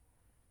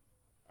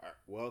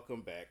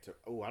Welcome back to.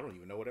 Oh, I don't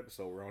even know what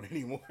episode we're on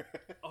anymore.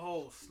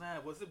 Oh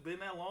snap! Was it been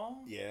that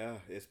long? Yeah,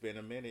 it's been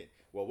a minute.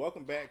 Well,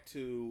 welcome back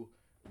to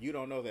You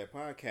Don't Know That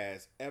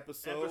Podcast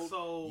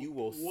episode. You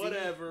will see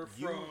whatever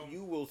from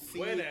you will see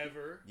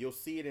whenever. You'll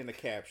see it in the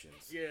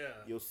captions. Yeah.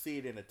 You'll see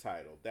it in the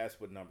title. That's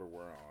what number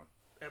we're on.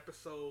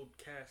 Episode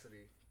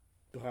Cassidy.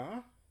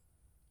 Huh?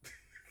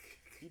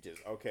 You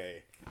just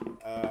okay.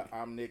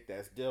 I'm Nick.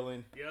 That's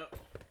Dillon. Yep.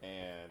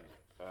 And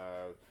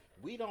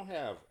we don't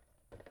have.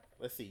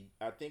 Let's see.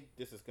 I think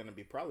this is going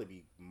to probably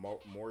be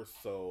more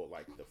so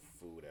like the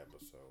food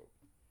episode.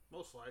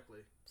 Most likely.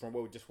 From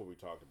what we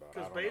talked about.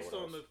 Because based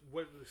on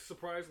what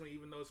surprisingly,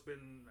 even though it's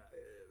been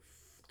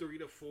 3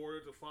 to 4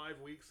 to 5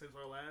 weeks since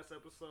our last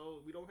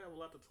episode, we don't have a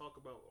lot to talk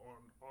about on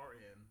our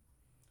end.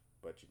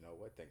 But you know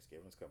what?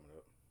 Thanksgiving's coming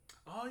up.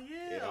 Oh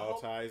yeah. It all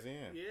ties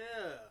in.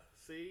 Yeah.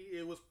 See,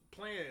 it was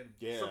planned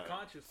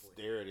subconsciously.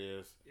 There it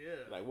is.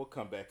 Yeah. Like we'll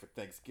come back for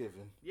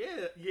Thanksgiving.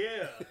 Yeah.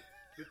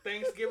 The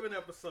Thanksgiving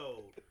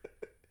episode.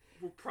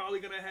 We're probably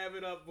going to have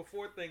it up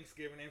before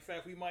Thanksgiving. In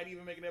fact, we might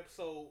even make an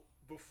episode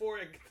before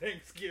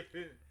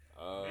Thanksgiving.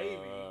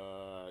 Maybe.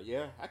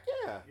 Yeah.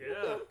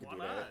 Why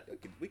not?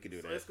 We could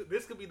do that.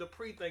 This could be the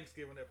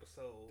pre-Thanksgiving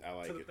episode. I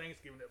like to the it.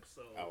 Thanksgiving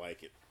episode. I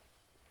like it.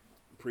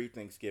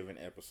 Pre-Thanksgiving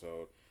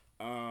episode.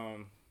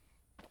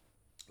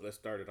 Let's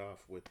start it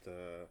off with.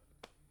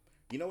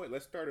 You know what?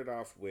 Let's start it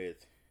off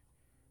with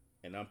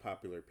an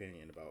unpopular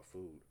opinion about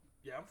food.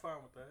 Yeah, I'm fine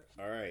with that.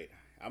 All right.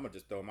 I'm going to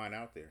just throw mine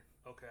out there.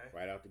 Okay.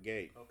 Right out the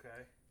gate.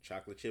 Okay.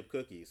 Chocolate chip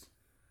cookies.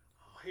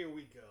 Oh, here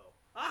we go.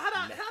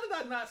 How did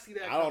I not see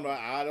that?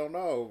 I don't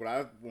know.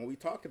 But when we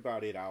talked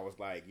about it, I was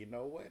like, you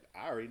know what?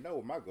 I already know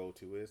what my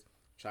go-to is.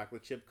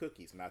 Chocolate chip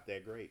cookies. Not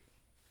that great.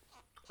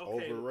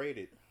 Okay.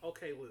 Overrated.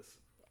 Okay,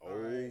 listen.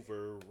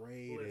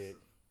 Overrated. Listen.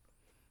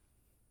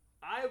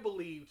 I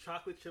believe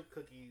chocolate chip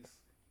cookies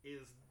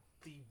is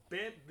the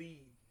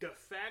de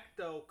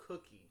facto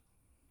cookie.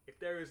 If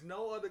there is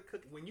no other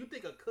cookie, when you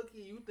think of cookie,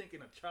 you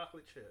thinking of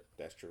chocolate chip.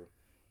 That's true.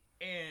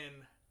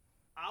 And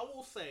I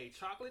will say,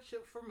 chocolate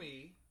chip for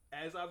me,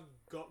 as I've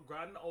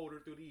gotten older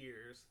through the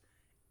years,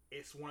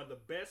 it's one of the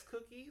best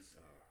cookies.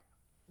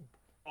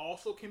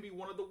 Also, can be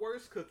one of the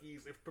worst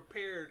cookies if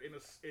prepared in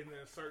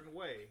a certain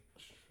way.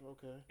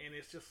 Okay. And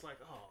it's just like,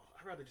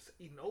 I'd rather just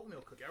eat an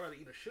oatmeal cookie. I'd rather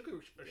eat a sugar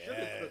cookie.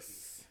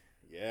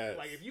 Yes.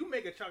 Like if you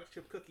make a chocolate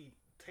chip cookie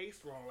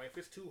taste wrong, like if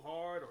it's too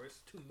hard or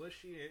it's too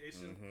mushy, it's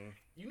just,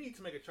 you need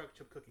to make a chocolate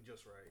chip cookie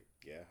just right.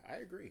 Yeah, I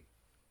agree.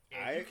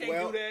 And you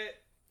can't do that.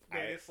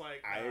 Then it's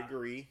like I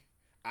agree.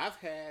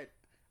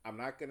 I'm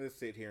not gonna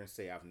sit here and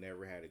say I've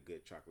never had a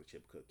good chocolate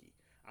chip cookie.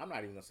 I'm not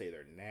even gonna say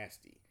they're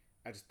nasty.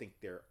 I just think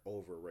they're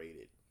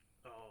overrated.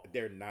 Oh.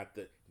 They're not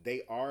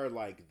they are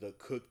like the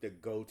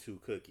go-to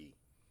cookie.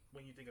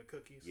 When you think of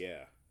cookies?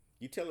 Yeah.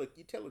 You tell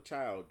a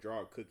child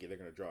draw a cookie, they're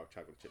gonna draw a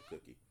chocolate chip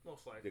cookie.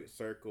 Most likely.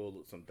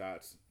 Circle, some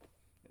dots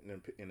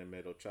in the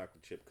middle,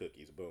 chocolate chip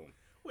cookies, boom.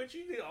 Which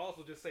you could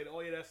also just say, oh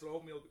yeah, that's an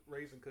oatmeal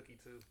raisin cookie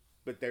too.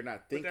 But they're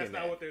not thinking But that's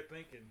not what they're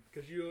thinking.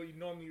 Because you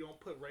normally don't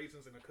put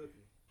raisins in a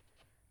cookie.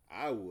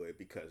 I would,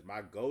 because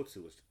my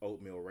go-to is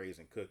oatmeal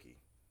raisin cookie.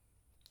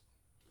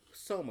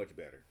 So much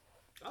better.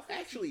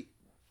 Actually,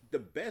 the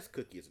best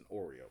cookie is an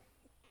Oreo.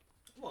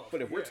 Well,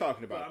 but if we're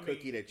talking about a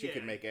cookie that you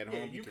can make at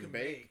home, you can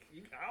bake.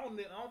 I don't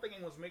think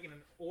anyone's making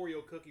an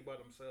Oreo cookie by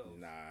themselves.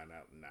 Nah,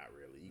 not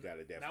really. You got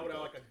to definitely. Not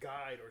without like a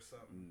guide or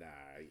something. Nah,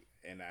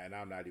 and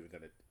I'm not even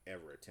gonna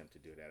ever attempt to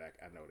do that.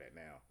 I know that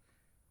now.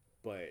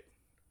 But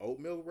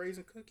oatmeal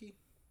raisin cookie,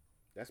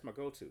 that's my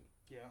go-to.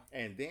 Yeah.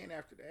 And then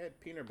after that,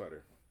 peanut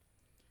butter.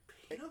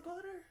 Peanut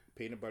butter?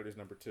 Peanut butter is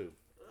number 2.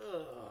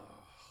 Ugh.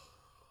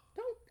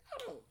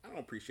 I don't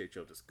appreciate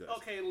your disgust.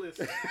 Okay,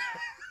 listen.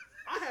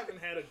 I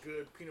haven't had a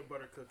good peanut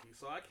butter cookie,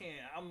 so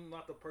I'm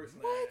not the person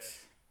What?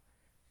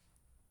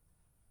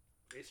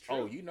 It's true.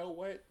 Oh, you know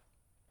what?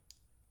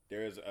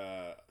 There's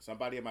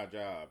somebody at my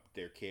job,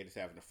 their kid is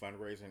having a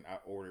fundraiser, and I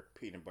ordered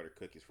peanut butter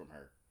cookies from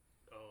her.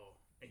 Oh,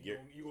 and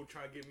you gonna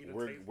try to get me to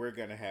taste? We're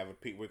gonna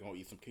we're gonna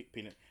eat some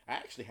peanut. I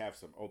actually have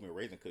some oatmeal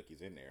raisin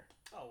cookies in there.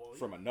 Oh, well,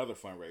 from another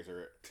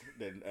fundraiser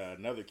that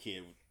another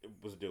kid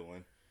was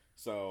doing.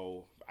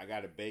 So I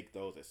got to bake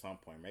those at some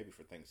point, maybe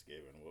for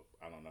Thanksgiving.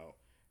 I don't know.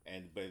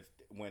 But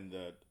when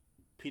the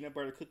peanut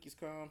butter cookies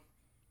come,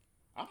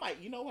 I might.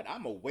 You know what?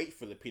 I'm gonna wait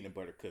for the peanut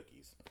butter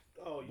cookies.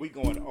 Oh, we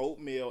going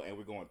oatmeal and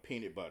we're going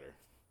peanut butter.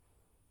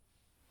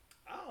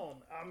 I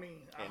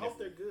hope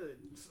they're good,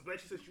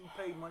 especially since you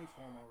paid money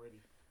for them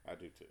already. I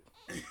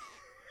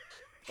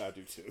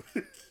do too.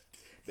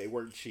 They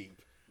weren't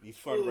cheap. These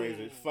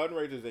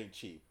fundraisers ain't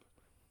cheap.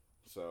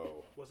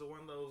 So was it one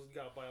of those you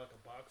gotta buy like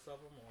a box of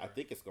them? Or? I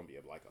think it's gonna be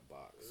like a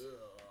box.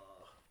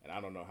 Ugh. And I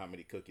don't know how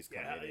many cookies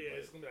come in it. Yeah,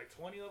 it's gonna be like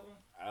 20 of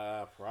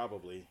them.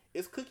 Probably.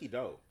 It's cookie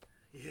dough.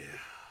 Yeah.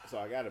 So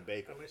I gotta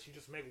bake them. Unless you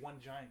just make one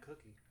giant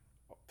cookie.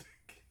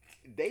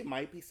 They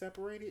might be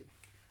separated.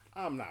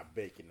 I'm not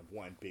baking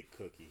one big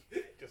cookie.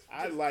 Just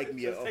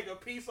take a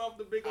piece off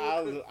the big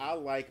old cookie. I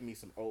like me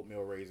some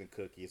oatmeal raisin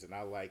cookies, and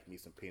I like me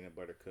some peanut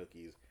butter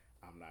cookies.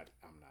 I'm not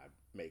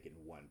making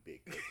one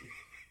big cookie.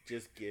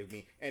 just give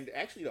me. And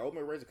actually, the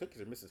oatmeal raisin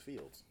cookies are Mrs.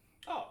 Fields.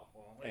 Oh,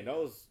 well. And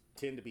those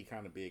tend to be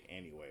kind of big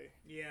anyway.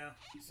 Yeah.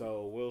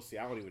 So we'll see.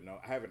 I don't even know.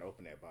 I haven't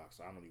opened that box,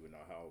 so I don't even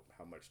know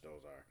how much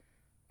those are.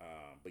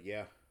 But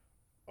yeah,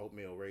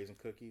 oatmeal raisin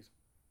cookies,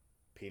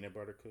 peanut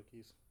butter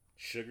cookies,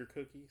 sugar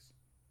cookies,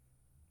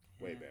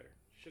 way better.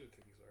 Sugar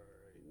cookies are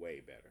alright.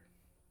 Way better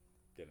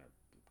than a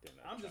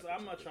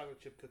I'm a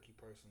chocolate chip cookie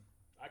person.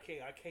 I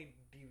can't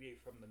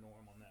deviate from the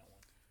norm on that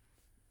one.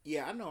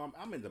 Yeah, I know.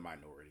 I'm in the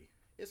minority.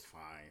 It's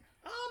fine.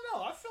 I don't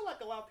know. I feel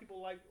like a lot of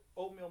people like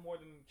oatmeal more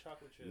than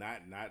chocolate chip.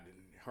 Not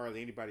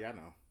hardly anybody I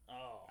know.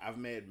 Oh. I've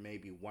met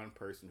maybe one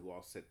person who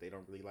all said they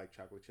don't really like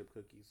chocolate chip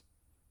cookies.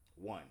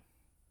 One.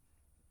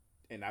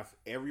 And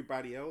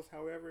everybody else,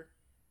 however,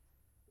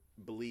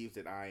 believes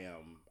that I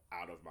am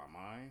out of my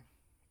mind.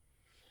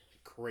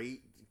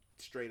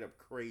 Straight up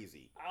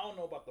crazy. I don't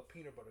know about the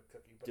peanut butter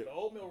cookie, but the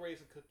oatmeal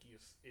raisin cookie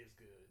is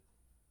good.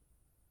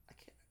 I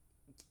can't.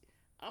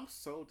 I'm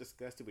so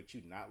disgusted with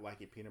you not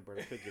liking peanut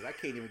butter cookies. I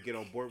can't even get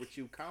on board with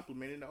you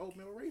complimenting the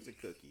oatmeal raisin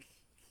cookie.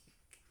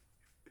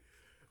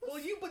 Well,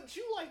 but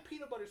you like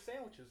peanut butter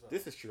sandwiches, though.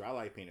 This is true. I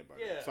like peanut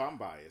butter. Yeah. So I'm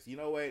biased. You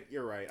know what?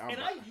 You're right.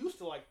 I used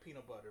to like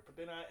peanut butter, but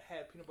then I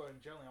had peanut butter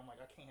and jelly. I'm like,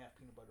 I can't have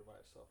peanut butter by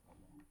itself no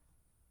more.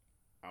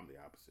 I'm the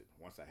opposite.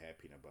 Once I had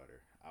peanut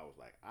butter, I was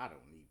like, I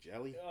don't need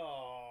jelly.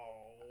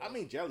 Oh. I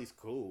mean, jelly's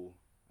cool.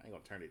 I ain't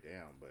gonna turn it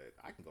down, but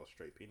I can go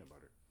straight peanut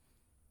butter.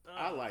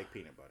 I like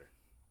peanut butter.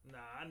 Nah,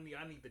 I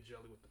need the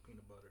jelly with the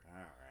peanut butter.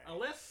 All right.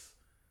 Unless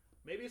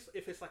maybe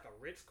if it's like a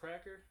Ritz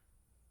cracker.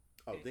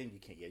 Oh, then you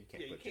can't. Yeah,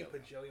 you can't.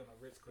 Put jelly on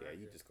a Ritz cracker. Yeah,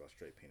 you just go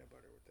straight peanut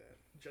butter with that.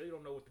 Jelly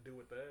don't know what to do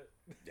with that.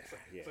 Yeah,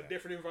 it's a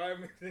different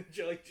environment than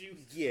jelly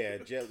juice. Yeah,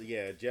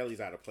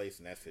 jelly's out of place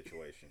in that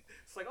situation.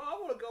 It's like, I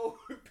want to go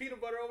with peanut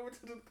butter over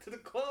to the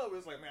club.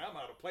 It's like, man, I'm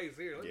out of place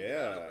here.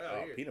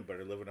 Peanut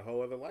butter living a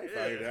whole other life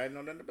out here that I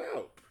know nothing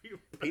about.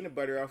 Peanut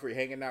butter out here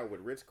hanging out with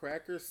Ritz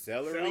crackers,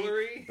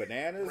 celery,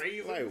 bananas.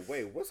 Raisins. Like,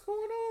 wait, what's going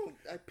on?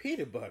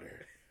 Peanut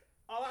butter.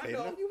 All I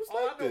know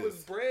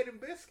is bread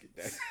and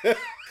biscuits.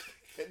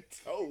 And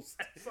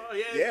toast.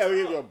 Yeah,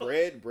 we go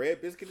bread,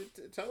 biscuit,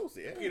 and toast.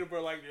 Yeah. Peanut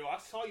butter, like, I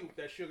saw you with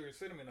that sugar and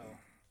cinnamon on.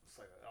 It's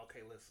like,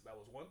 okay, listen, that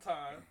was one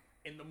time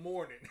in the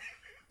morning.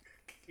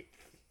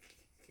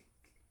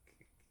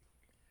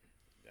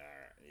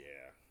 Alright,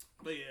 yeah.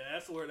 But yeah,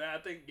 that's where I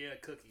think,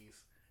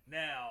 cookies.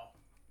 Now.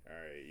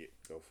 Alright,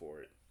 go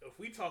for it. If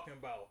we talking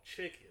about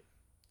chicken.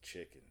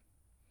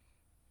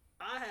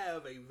 I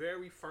have a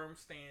very firm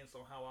stance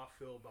on how I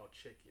feel about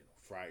chicken.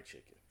 Fried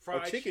chicken.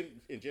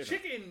 Chicken in general.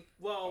 Chicken,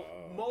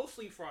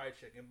 mostly fried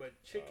chicken, but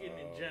chicken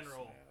in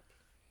general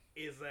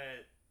is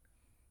that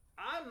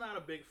I'm not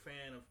a big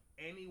fan of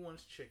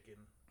anyone's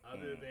chicken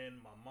other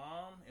than my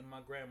mom and my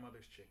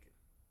grandmother's chicken.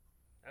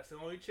 That's the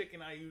only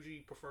chicken I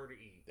usually prefer to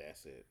eat.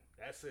 That's it.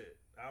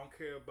 I don't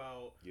care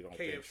about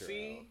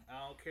KFC.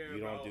 I don't care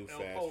about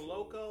El Pollo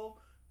Loco,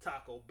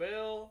 Taco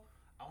Bell.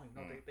 I don't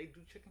even know they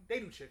do chicken. They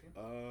do chicken.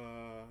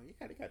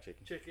 Yeah, they got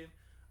chicken.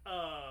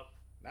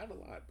 Not a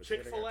lot, but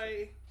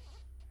Chick-fil-A.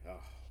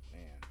 Oh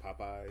man,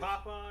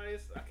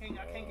 Popeyes. I can't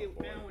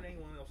get down with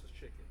anyone else's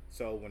chicken.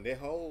 So when that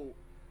whole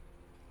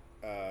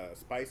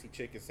spicy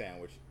chicken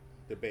sandwich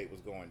debate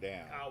was going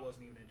down, I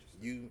wasn't even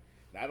interested. You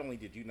not only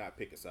did you not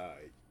pick a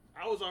side,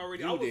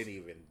 didn't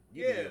even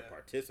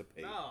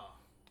participate. Nah,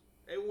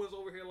 everyone's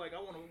over here like, I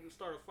want to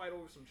start a fight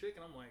over some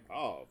chicken. I'm like,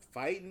 oh,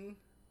 fighting,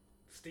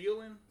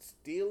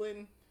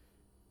 stealing.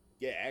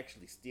 Yeah,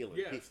 actually stealing.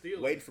 Yeah,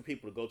 stealing. Waiting for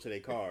people to go to their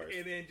cars.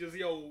 And then just,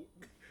 yo,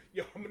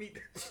 I'm gonna eat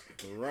that.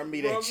 Run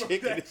me that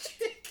chicken.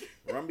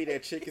 Run me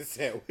that chicken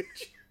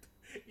sandwich.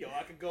 Yo,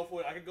 I can go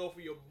for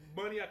your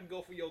money. I can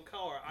go for your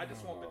car. I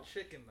just want the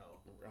chicken though.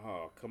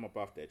 Oh, come up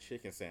off that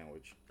chicken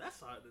sandwich. That's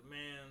how,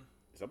 man.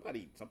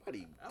 Somebody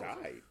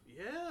died.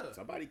 Yeah.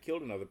 Somebody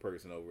killed another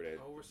person over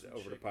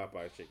the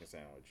Popeyes chicken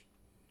sandwich.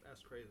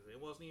 That's crazy. It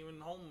wasn't even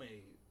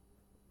homemade.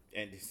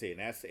 And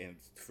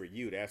for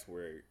you, that's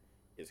where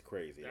it's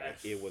crazy.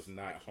 Like, it was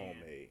not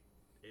homemade.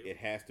 It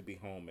has to be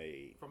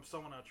homemade from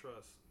someone I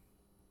trust.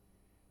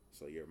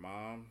 So your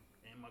mom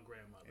and my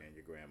grandmother and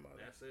your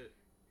grandmother.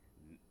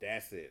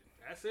 That's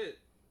it.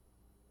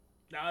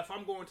 Now, if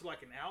I'm going to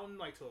like an outing,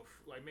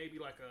 maybe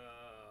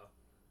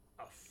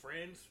a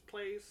friend's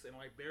place, and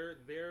like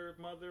their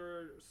mother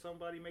or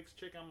somebody makes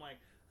chicken, I'm like,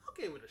 I'll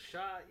give it a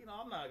shot.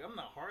 I'm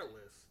not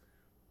heartless.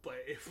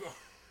 But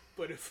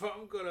if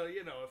I'm gonna,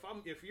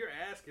 if you're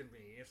asking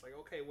me, it's like,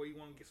 okay, well, you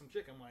want to get some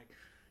chicken? I'm like,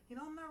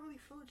 I'm not really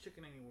feeling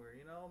chicken anywhere.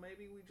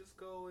 Maybe we just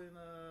go and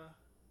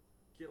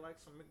get like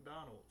some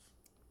McDonald's.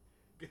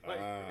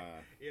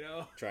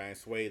 Try and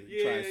sway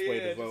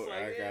the vote.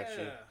 I got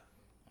you.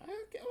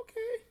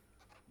 Okay.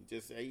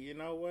 Just say, you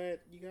know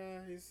what, you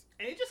guys.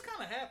 And it just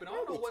kind of happened. I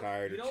don't know what.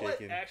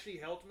 What actually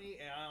helped me,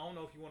 and I don't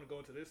know if you want to go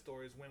into this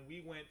story, is when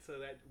we went to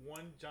that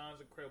one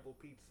John's Incredible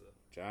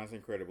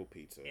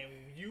Pizza.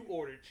 And you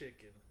ordered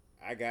chicken.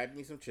 I got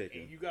me some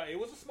chicken. And it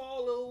was a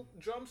small little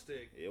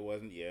drumstick. It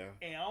wasn't, yeah.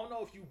 And I don't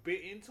know if you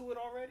bit into it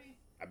already.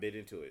 I bit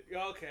into it.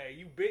 Okay,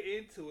 you bit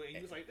into it, and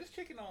you was like, this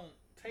chicken don't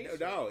taste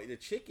No, the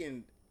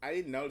chicken I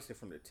didn't notice it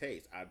from the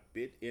taste. I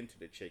bit into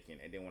the chicken,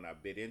 and then when I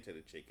bit into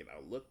the chicken, I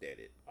looked at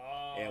it.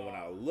 And when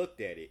I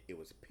looked at it, it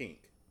was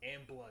pink.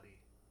 And bloody.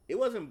 It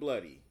wasn't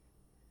bloody.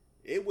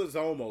 It was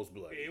almost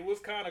bloody. It was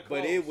kind of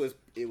close. But it was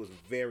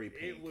very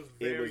pink. It was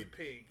very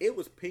pink. It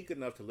was pink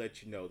enough to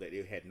let you know that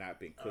it had not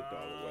been cooked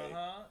all the way.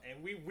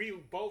 And we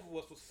both of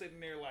us was sitting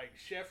there like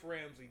Chef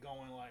Ramsay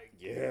going like,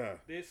 yeah,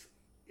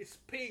 it's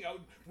pink.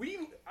 We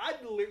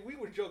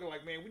were joking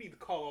like, man, we need to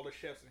call all the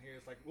chefs in here.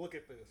 It's like, look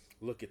at this.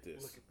 Look at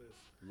this. Look at this.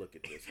 Look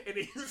at this. And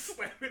then you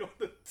slam it on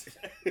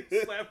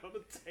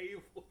the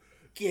table.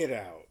 Get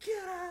out.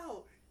 Get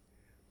out.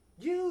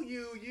 You.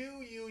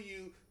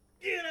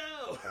 Get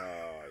out.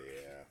 Oh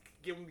yeah.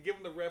 Give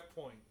him the ref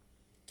point.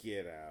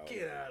 Get out.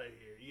 Get out of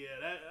here.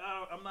 Yeah,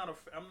 I'm not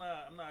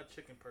a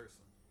chicken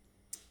person.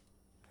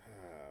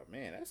 Oh,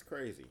 man, that's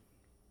crazy.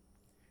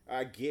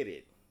 I get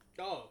it.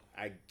 Oh,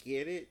 I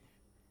get it.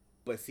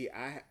 But see,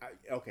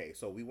 okay.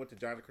 So we went to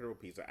John's Incredible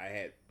Pizza. I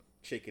had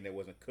chicken that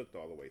wasn't cooked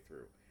all the way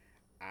through.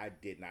 I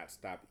did not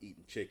stop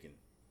eating chicken.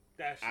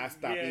 I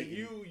stopped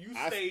eating. You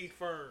stayed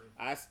firm.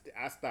 I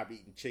stopped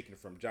eating chicken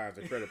from John's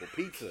Incredible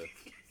Pizza.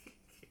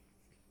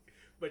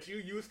 But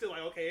you were still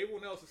like, okay,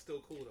 everyone else is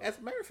still cool though. As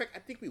a matter of fact, I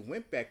think we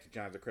went back to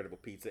John's Incredible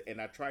Pizza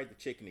and I tried the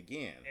chicken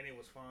again. And it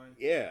was fine?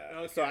 Yeah.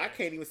 Okay. So I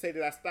can't even say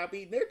that I stopped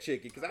eating their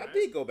chicken because I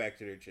did go back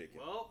to their chicken.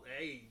 Well,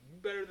 hey, you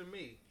better than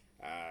me.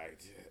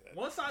 Alright.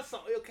 Once I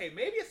saw, okay,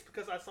 maybe it's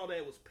because I saw that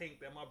it was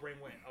pink that my brain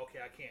went, okay,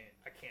 I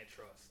can't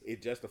trust.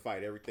 It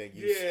justified everything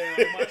you said.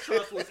 Yeah, my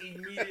trust was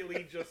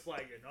immediately just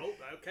like, nope,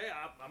 okay,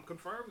 I'm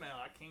confirmed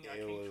now. I can't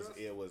trust.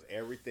 It was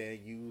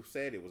everything you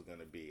said it was going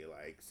to be.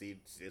 Like, see,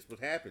 this what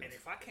happens. And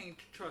if I can't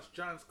trust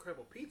John's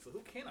Incredible Pizza, who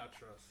can I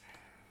trust?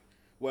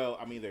 Well,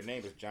 I mean, their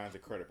name is John's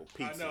Incredible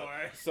Pizza. I know,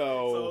 right?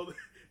 So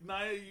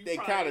now they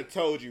kind of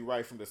told you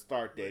right from the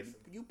start that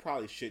you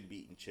probably shouldn't be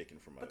eating chicken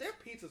from us. But their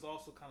pizza's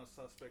also kind of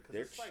suspect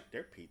because it's like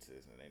their pizza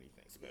isn't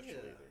anything special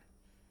either.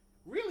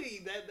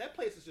 Really, that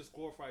place is just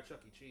glorified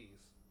Chuck E. Cheese.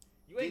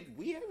 Did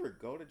we ever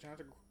go to John's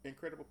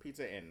Incredible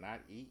Pizza and not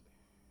eat?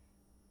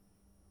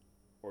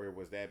 Or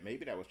was that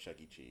maybe that was Chuck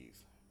E.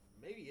 Cheese?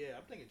 Maybe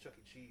I'm thinking Chuck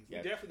E. Cheese. Yeah.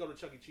 We definitely go to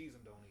Chuck E. Cheese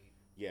and don't eat.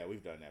 Yeah,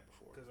 we've done that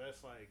before. Because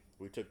that's like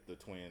we took the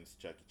twins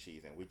Chuck E.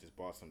 Cheese and we just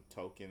bought some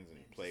tokens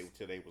and played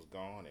till they was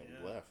gone and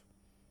we left.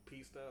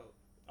 Pieced out.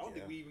 I don't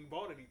think we even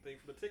bought anything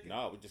for the ticket.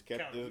 No, we just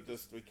kept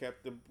we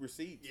kept the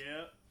receipts.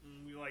 Yeah,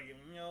 we like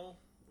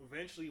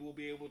eventually we'll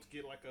be able to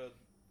get like a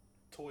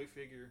toy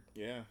figure.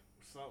 Yeah, or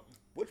something.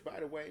 Which, by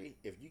the way,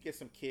 if you get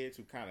some kids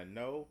who kind of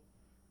know,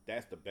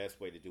 that's the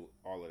best way to do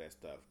all of that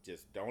stuff.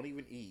 Just don't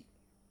even eat.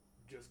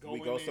 Just go.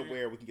 We go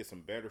somewhere we can get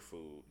some better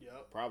food.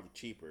 Yep. Probably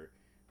cheaper.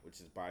 Which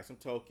is buy some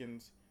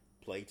tokens,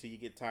 play till you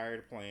get tired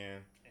of playing,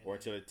 or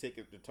until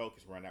the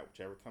tokens run out,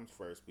 whichever comes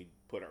first. We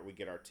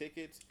get our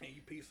tickets, and you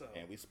peace out,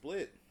 and we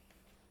split.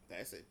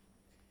 That's it.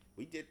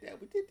 We did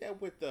that. We did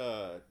that with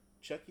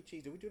Chuck E.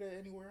 Cheese. Did we do that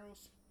anywhere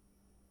else?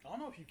 I don't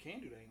know if you can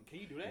do that. Can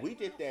you do that? We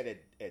did that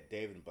at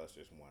Dave and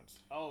Buster's once.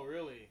 Oh,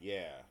 really?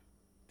 Yeah.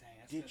 Dang.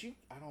 Did you?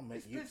 I don't make.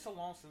 It's been so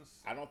long since.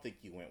 I don't think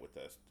you went with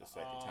us the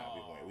second time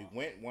we went. We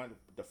went one.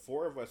 The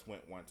four of us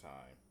went one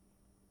time.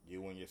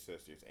 You and your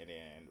sisters,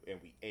 and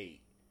we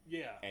ate.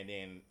 Yeah. And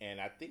then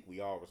I think we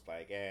all was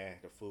like,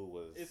 the food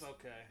was.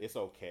 It's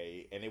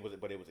okay, and it was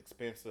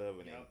expensive,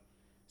 and then,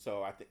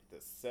 so I think the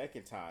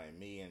second time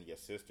me and your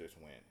sisters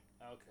went.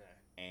 Okay.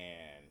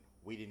 And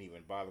we didn't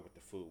even bother with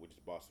the food. We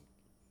just bought some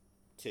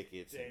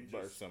tickets and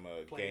some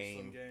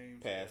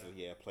game passes.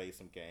 Yeah, played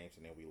some games,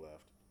 and then we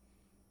left.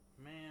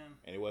 Man.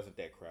 And it wasn't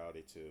that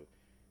crowded too.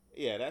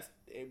 Yeah,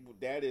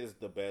 that is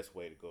the best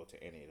way to go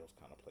to any of those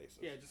kind of places.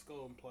 Yeah, just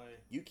go and play.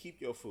 You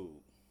keep your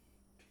food.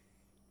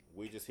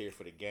 We just here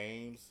for the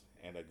games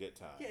and a good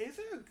time. Yeah, is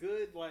there a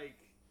good like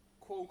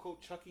quote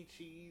unquote Chuck E.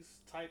 Cheese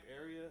type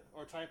area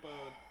or type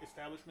of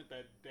establishment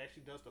that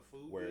actually does the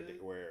food where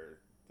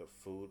the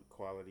food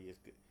quality is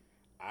good?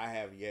 I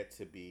have yet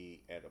to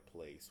be at a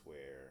place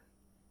where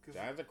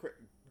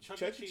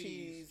Chuck E.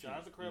 Cheese,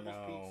 John's Incredible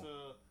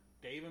Pizza,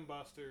 Dave and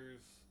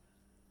Buster's.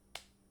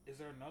 Is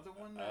there another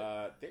one?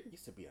 There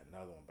used to be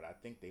another one, but I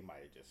think they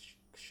might have just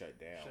shut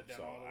down.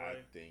 So I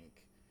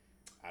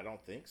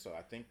don't think so.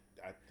 I think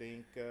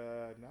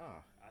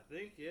nah. I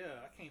think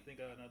I can't think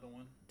of another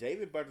one.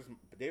 Dave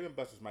and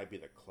Buster's might be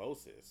the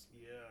closest.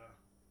 Yeah.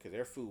 Because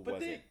their food but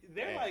wasn't.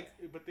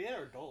 But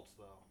they're adults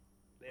though,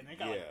 and they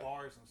got like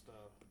bars and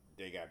stuff.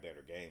 They got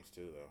better games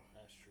too, though.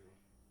 That's true.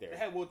 They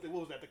had what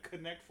was that? The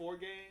Connect 4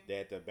 game. They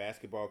had the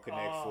basketball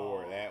Connect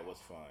 4. That was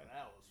fun.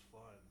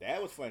 That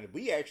was fun.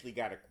 We actually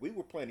we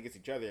were playing against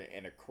each other,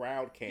 and a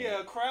crowd came. Yeah,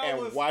 a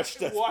crowd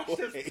watched us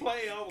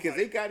play because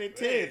it got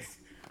intense.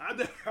 I've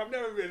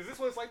never been. Is this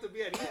what it's like to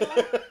be at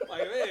Evo?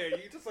 Like, man,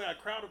 you just like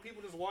a crowd of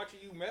people just watching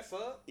you mess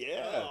up.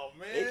 Yeah. Oh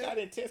man, it got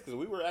intense because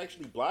we were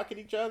actually blocking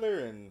each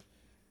other, and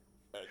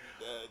that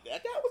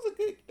was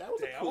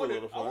a cool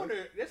little fun. I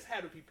wonder. There's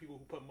had to be people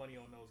who put money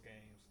on those games.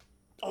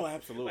 Oh,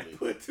 absolutely. Like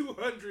put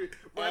 $200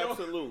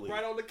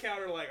 right on the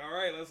counter. Like, all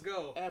right, let's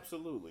go.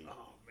 Absolutely.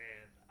 Oh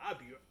man,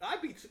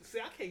 See,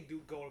 I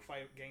can't go to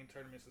fight game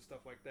tournaments and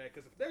stuff like that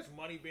because if there's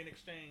money being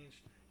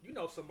exchanged,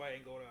 somebody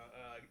ain't gonna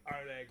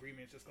honor that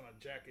agreement. It's just gonna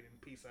jack it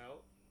and peace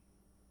out.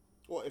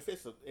 Well, if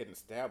it's an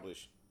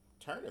established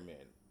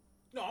tournament,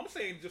 no, I'm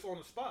saying just on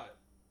the spot,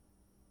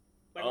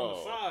 like on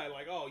the side,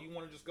 like you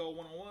want to just go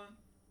 1-on-1.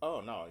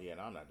 Oh no, yeah,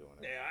 no, I'm not doing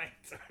it. Yeah,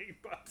 I ain't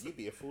about to. You'd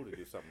be a fool to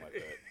do something like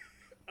that.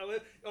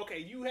 Okay,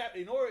 you have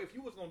in order if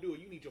you was gonna do it,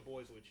 you need your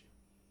boys with you.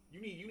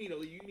 You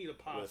need a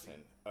posse.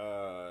 Listen,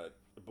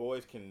 the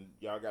boys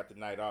y'all got the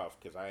night off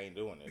because I ain't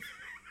doing this.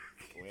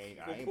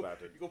 I ain't about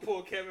to. You gonna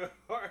pull Kevin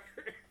Hart?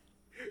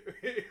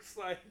 It's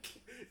like,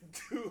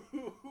 dude,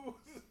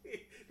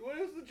 what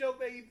was the joke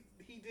that he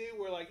did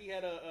where like he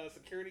had a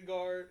security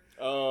guard?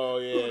 Oh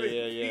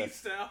yeah.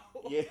 Peaced out.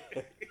 Yeah.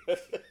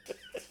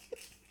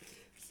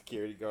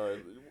 Security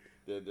guard.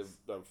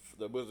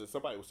 Was it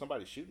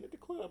somebody shooting at the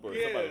club or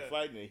somebody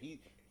fighting and he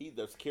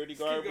the security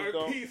guard was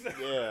going?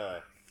 Yeah.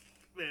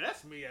 Man,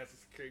 that's me as a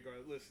security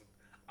guard. Listen,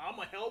 I'm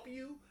gonna help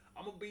you.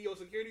 I'm gonna be your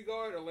security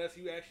guard unless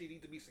you actually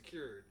need to be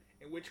secured.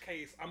 In which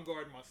case, I'm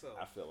guarding myself.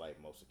 I feel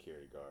like most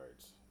security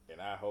guards,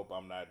 and I hope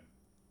I'm not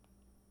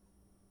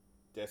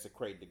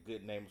desecrating the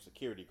good name of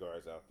security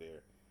guards out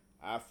there.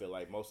 I feel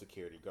like most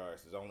security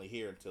guards is only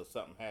here until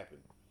something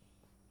happens.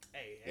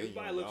 Hey,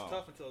 everybody looks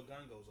tough until a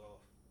gun goes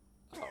off.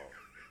 Oh,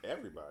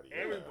 everybody.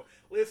 Everybody.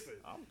 Listen,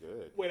 I'm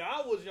good. When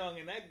I was young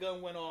and that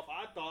gun went off,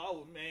 I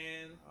thought,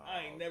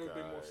 I ain't never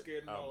been more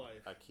scared in my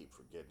life. I keep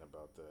forgetting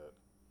about that.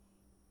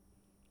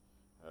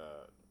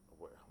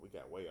 We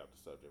got way off the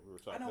subject. We were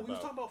talking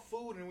about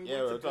food and we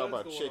were talking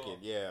about chicken.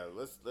 Off. Yeah,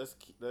 let's.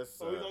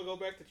 So we gonna go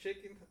back to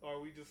chicken,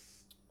 or we just?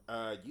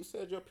 You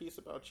said your piece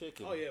about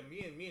chicken. Oh yeah,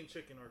 me and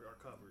chicken are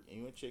covered.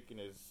 You and chicken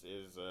is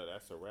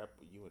that's a wrap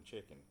with you and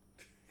chicken.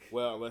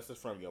 Well, unless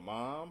it's from your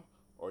mom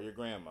or your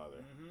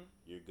grandmother,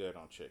 you're good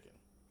on chicken.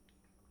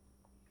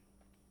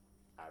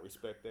 I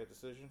respect that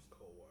decision.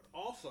 Cold water.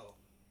 Also,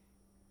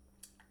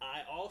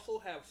 I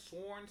have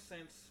sworn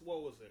since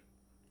what was it?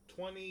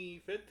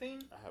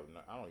 2015?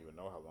 I don't even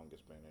know how long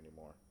it's been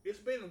anymore. It's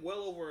been well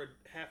over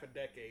half a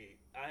decade.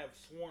 I have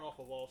sworn off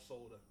of all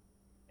soda,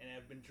 and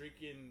have been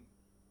drinking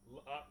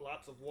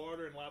lots of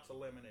water and lots of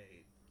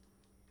lemonade.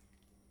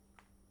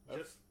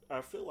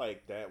 I feel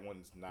like that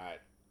one's not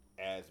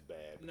as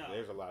bad. No.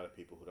 There's a lot of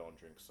people who don't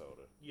drink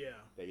soda. Yeah.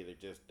 They either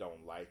just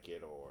don't like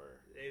it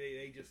or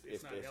they just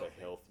it's not healthy. A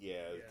health.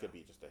 Yeah, it could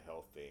be just a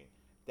health thing.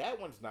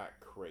 That one's not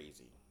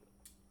crazy.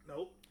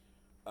 Nope.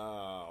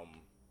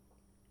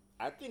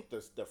 I think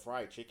the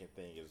fried chicken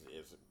thing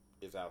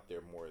is out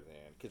there more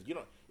than because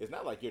it's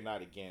not like you're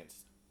not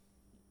against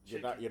you're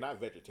not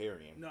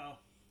vegetarian. No,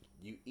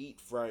 you eat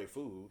fried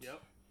foods.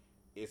 Yep.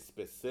 It's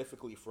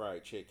specifically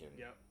fried chicken.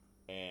 Yep.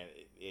 And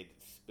it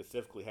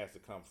specifically has to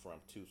come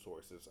from two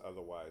sources.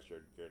 Otherwise,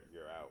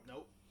 you're out.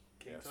 Nope.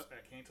 I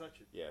can't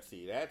touch it. Yeah.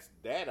 See,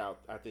 that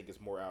out. I think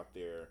is more out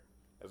there.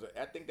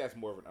 I think that's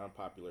more of an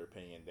unpopular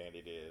opinion than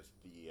it is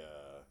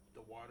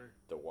the water,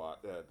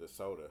 the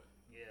soda.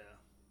 Yeah.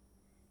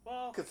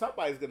 Well, because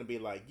somebody's gonna be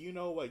like, you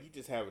know what? You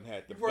just haven't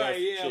had the right. best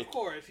Yeah, chicken. of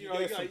course. You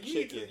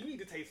need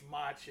to taste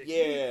my chicken.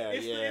 Yeah,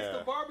 it's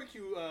the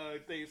barbecue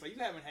thing. It's like you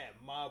haven't had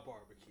my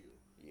barbecue.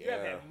 Yeah. You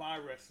haven't had my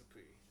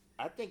recipe.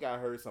 I think I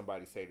heard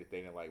somebody say that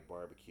they didn't like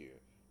barbecue,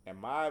 and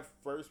my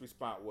first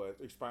response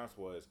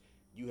was,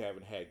 you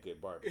haven't had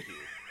good barbecue.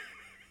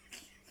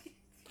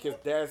 Because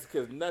that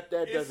doesn't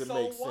make sense.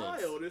 It's so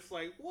wild. It's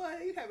like,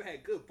 what? You haven't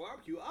had good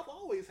barbecue? I've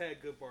always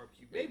had good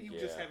barbecue. Maybe you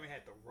just haven't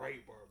had the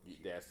right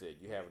barbecue. That's it.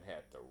 You haven't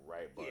had the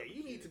right barbecue. Yeah,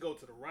 you need to go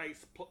to the right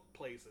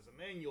places, and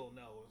then you'll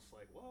know. It's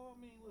like, well,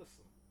 I mean,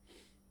 listen.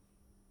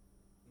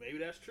 Maybe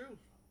that's true.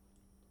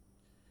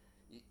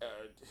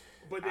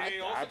 But then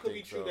it also could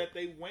be true that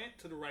they went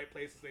to the right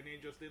places and they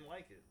just didn't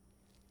like it.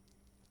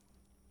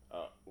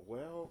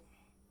 Well,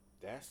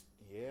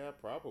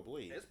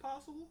 probably. It's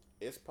possible.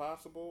 It's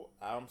possible.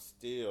 I'm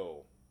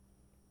still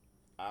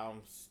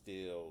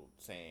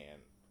saying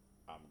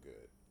I'm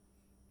good.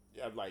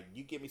 Yeah, like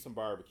you give me some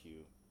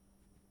barbecue,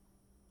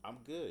 I'm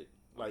good.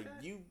 Like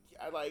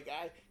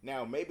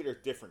now maybe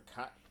there's different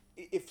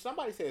if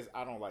somebody says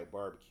I don't like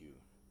barbecue,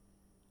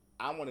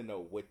 I want to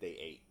know what they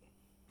ate.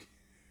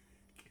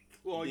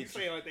 Well, you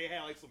saying like they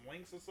had like some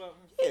links or something?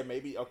 Yeah,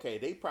 maybe. Okay,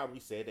 they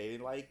probably said they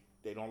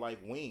don't like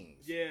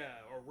wings. Yeah,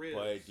 or ribs.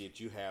 But did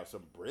you have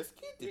some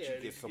brisket? Did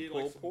you get some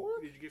pulled like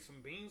pork? Did you get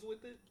some beans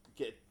with it?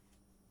 You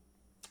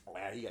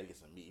gotta get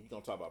some meat. If you're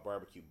gonna talk about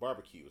barbecue,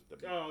 barbecue is the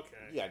meat. Oh,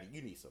 okay.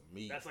 You need some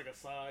meat. That's like a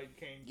side. You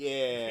can't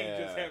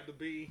just have the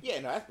beef.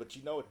 Yeah, no, but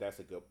you know what? That's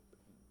a good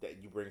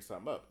that you bring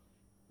something up.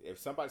 If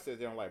somebody says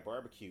they don't like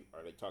barbecue,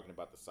 are they talking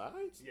about the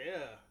sides?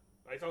 Yeah.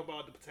 They talk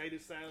about the potato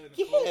salad and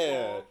the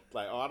coleslaw.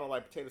 Like, I don't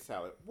like potato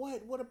salad.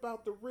 What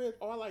about the ribs?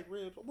 I like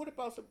ribs. What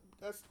about some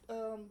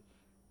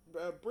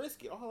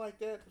brisket? I like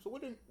that. So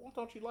what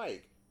don't you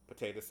like?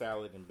 Potato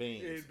salad and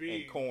beans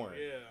and corn.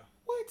 Yeah.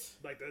 What?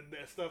 Like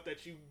that stuff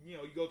that you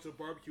go to a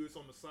barbecue, it's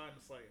on the side and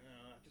it's like,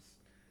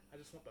 I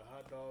just want the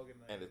hot dog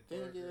and the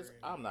thing is,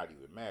 I'm not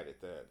even mad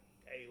at that.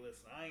 Hey,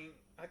 listen,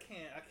 I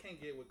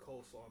can't get with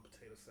coleslaw and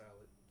potato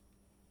salad.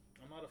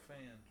 I'm not a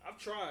fan. I've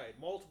tried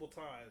multiple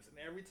times, and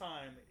every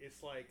time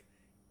it's like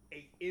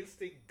a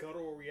instant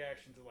guttural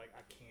reaction to like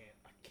I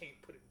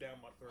can't put it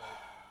down my throat.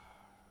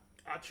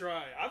 I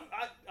try.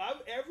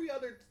 I've every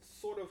other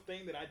sort of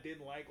thing that I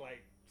didn't like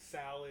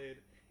salad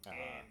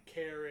and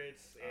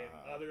carrots and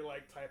other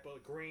like type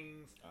of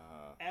greens.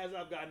 As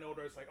I've gotten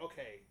older, it's like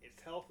okay,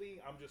 it's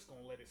healthy. I'm just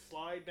gonna let it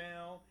slide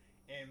down,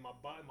 and my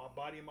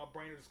body and my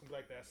brain are just gonna be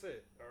like, that's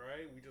it. All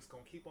right, we just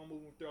gonna keep on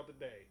moving throughout the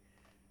day.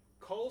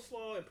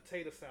 Coleslaw and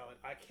potato salad,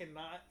 I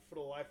cannot for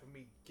the life of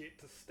me get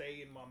to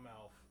stay in my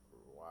mouth.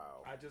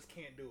 Wow. I just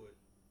can't do it.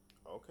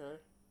 Okay.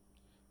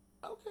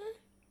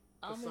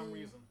 For some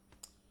reason.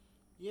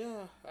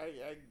 Yeah,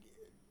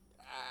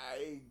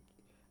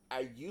 I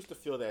used to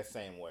feel that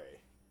same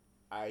way.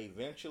 I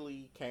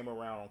eventually came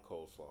around on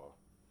coleslaw.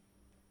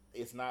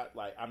 It's not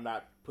like I'm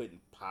not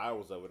putting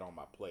piles of it on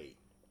my plate,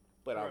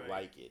 but I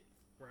like it.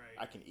 Right.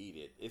 I can eat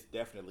it. It's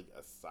definitely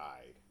a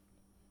side.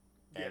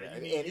 Yeah,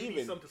 and you even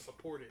need something to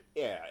support it.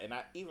 Yeah, and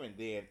even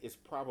then, it's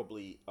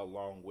probably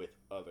along with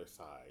other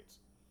sides.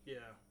 Yeah.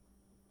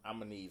 I'm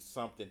gonna need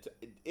something to.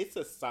 It's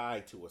a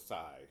side to a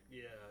side.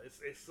 Yeah,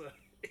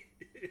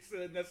 it's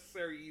a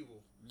necessary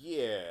evil.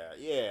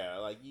 Yeah.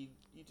 Like you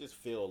just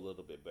feel a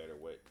little bit better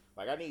with.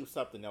 Like I need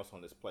something else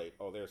on this plate.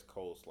 Oh, there's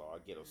coleslaw. I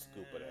get a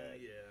scoop of that.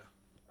 Yeah.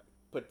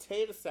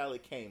 Potato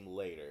salad came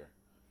later.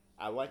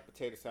 I like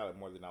potato salad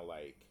more than I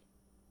like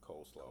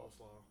coleslaw.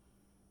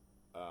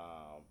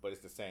 But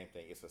it's the same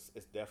thing.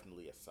 It's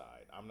definitely a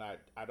side.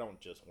 I don't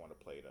just want a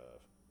plate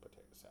of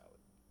potato salad.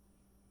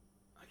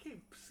 I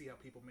can't see how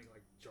people make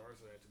like jars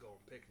of that to go on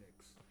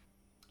picnics.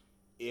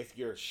 If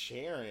you're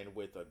sharing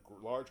with a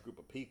large group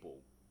of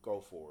people, go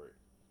for it.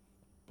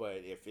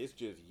 But if it's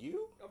just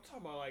you, I'm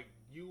talking about like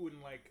you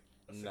and like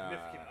a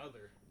significant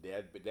other.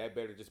 That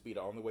better just be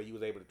the only way you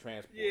was able to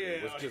transport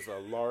it. It was just a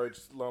large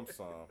lump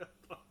sum.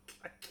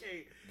 I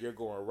can't. You're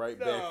going right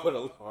back with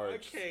a large. I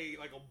can't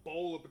like a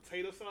bowl of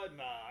potato salad.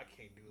 Nah, I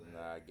can't do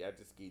that. Nah,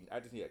 I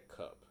just need a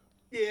cup.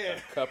 Yeah,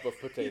 a cup of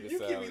potato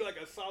salad. You give me like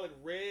a solid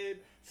red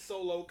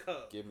solo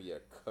cup. Give me a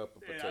cup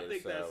of potato salad. I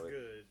think that's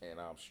good. And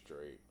I'm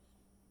straight.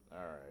 All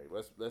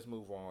right, let's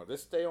move on.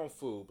 Let's stay on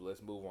food, but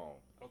let's move on.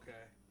 Okay.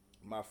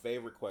 My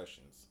favorite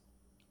questions.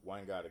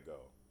 One gotta go.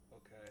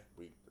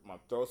 Okay. I'm gonna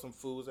throw some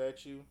foods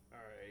at you. All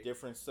right.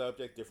 Different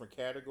subject, different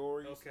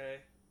categories. Okay.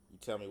 You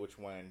tell me which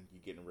one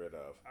you're getting rid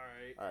of. All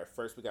right. All right.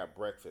 First, we got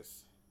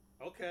breakfast.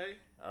 Okay.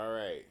 All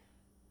right.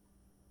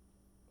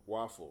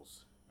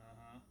 Waffles.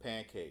 Uh-huh.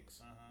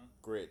 Pancakes. Uh-huh.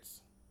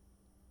 Grits.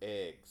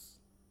 Eggs.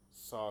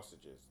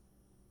 Sausages.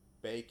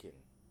 Bacon.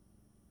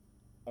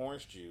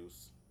 Orange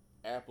juice.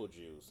 Apple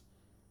juice.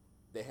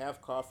 They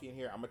have coffee in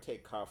here. I'm gonna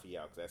take coffee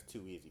out because that's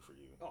too easy for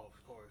you. Oh,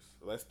 of course.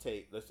 Let's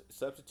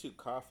substitute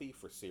coffee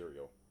for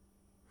cereal.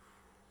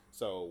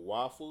 So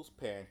waffles,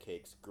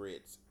 pancakes,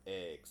 grits,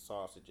 eggs,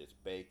 sausages,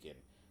 bacon,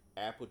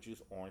 apple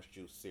juice, orange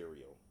juice,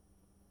 cereal.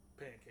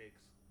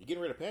 Pancakes. You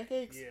getting rid of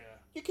pancakes? Yeah.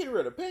 You getting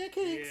rid of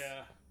pancakes?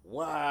 Yeah.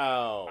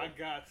 Wow. I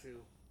got to.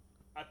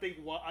 I think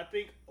while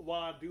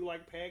I do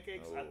like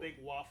pancakes, I think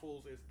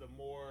waffles is the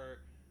more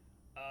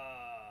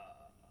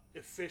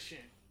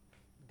efficient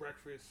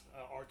breakfast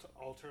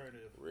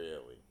alternative.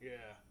 Really? Yeah.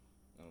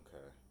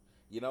 Okay.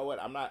 You know what?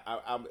 I'm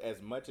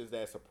as much as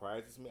that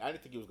surprises me. I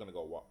didn't think he was gonna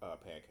go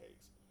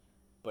pancakes,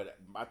 but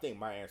I think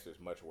my answer is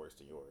much worse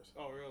than yours.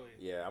 Oh, really?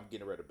 Yeah, I'm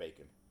getting rid of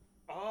bacon.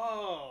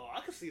 Oh,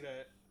 I can see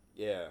that.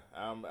 Yeah,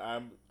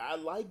 I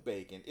like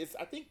bacon.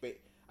 I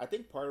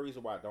think part of the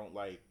reason why I don't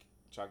like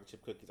chocolate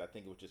chip cookies, I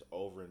think it was just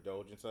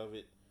overindulgence of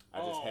it. I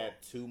just had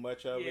too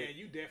much of it. Yeah,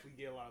 you definitely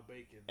get a lot of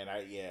bacon. And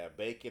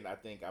bacon, I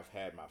think I've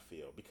had my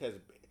fill. Because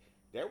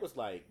there was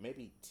like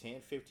maybe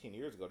 10, 15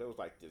 years ago, there was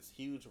like this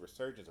huge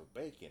resurgence of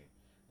bacon.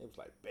 It was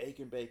like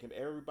bacon.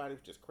 Everybody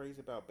was just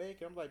crazy about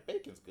bacon. I'm like,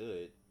 bacon's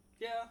good.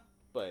 Yeah.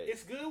 But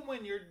it's good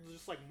when you're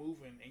just like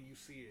moving and you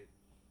see it.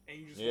 And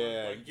you just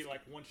want to get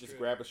like one strip. Just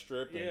grab a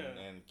strip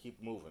and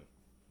keep moving.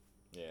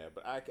 Yeah,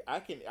 but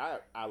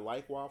I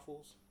like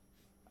waffles.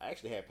 I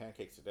actually had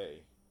pancakes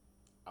today.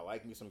 I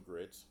like me some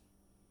grits.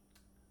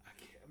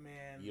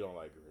 Man, you don't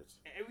like grits.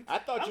 I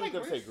thought you were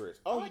gonna say grits.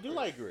 Oh, you do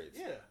like grits?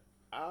 Yeah.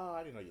 Oh,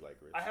 I didn't know you like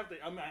grits. I have to.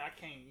 I mean, I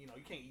can't. You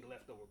can't eat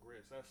leftover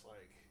grits. That's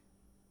like,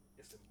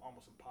 it's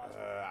almost impossible.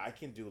 I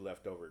can do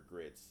leftover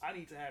grits. I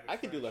need to have it. I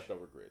can do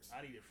leftover grits.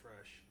 I need it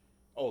fresh.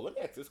 Oh, let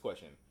me ask this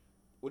question: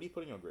 what do you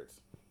put in your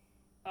grits?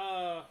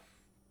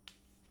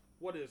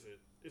 What is it?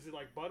 Is it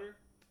like butter?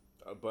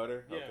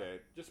 Butter. Yeah, okay.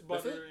 Just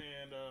butter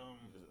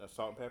and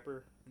salt and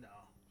pepper. No.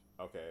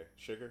 Okay.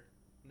 Sugar.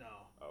 No.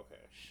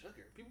 Okay.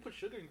 Sugar. People put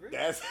sugar in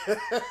grits.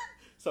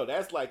 So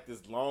that's like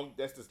this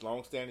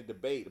long-standing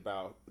debate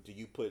about do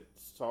you put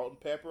salt and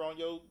pepper on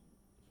your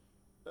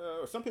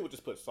or some people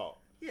just put salt.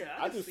 Yeah,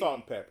 I do salt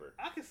and pepper.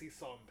 I can see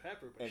salt and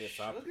pepper, but And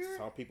sugar?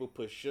 some people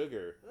put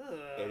sugar. Ugh.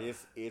 And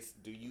it's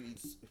do you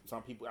eat?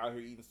 Some people out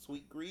here eating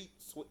sweet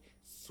grits,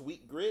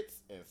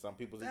 and some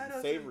people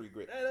eating savory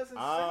grits. That doesn't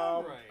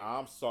sound right.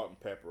 I'm salt and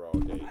pepper all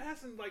day. I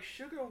hasn't like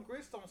sugar on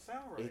grits don't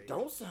sound right. It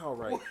don't sound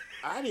right.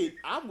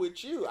 I'm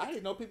with you. I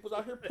didn't know people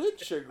out here put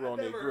sugar on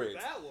their grits.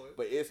 Heard that one.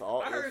 But it's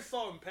all. I heard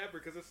salt and pepper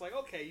because it's like,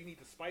 okay, you need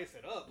to spice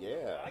it up.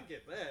 Yeah, I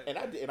get that.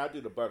 And I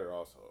do the butter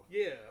also.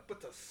 Yeah,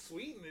 but to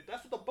sweeten it,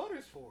 that's what the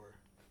butter's for.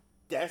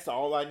 That's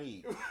all I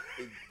need.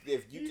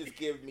 If you just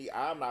give me,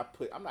 I'm not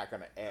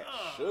gonna add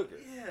sugar.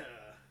 Yeah.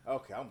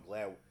 Okay, I'm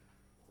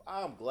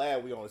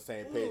glad we on the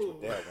same page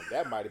with that one.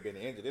 That might have been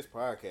the end of this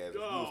podcast if you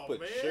was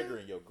putting sugar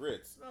in your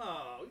grits.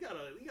 No,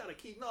 you gotta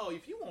keep. No,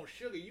 if you want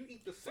sugar, you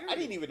eat the cereal. I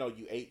didn't even know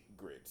you ate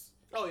grits.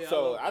 Oh yeah.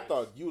 So I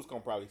thought you was gonna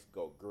probably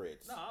go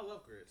grits. No, I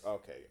love grits.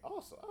 Okay.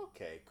 Awesome.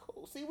 Okay.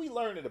 Cool. See, we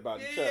learning about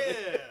each other.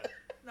 Yeah.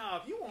 No,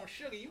 if you want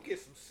sugar, you get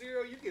some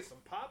cereal. You get some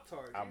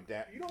Pop-Tarts.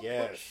 You don't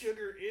put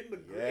sugar in the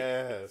grits.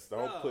 Yes.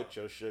 Don't put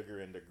your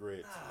sugar in the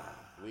grits.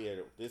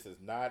 This is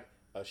not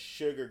a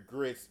sugar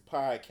grits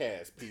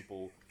podcast,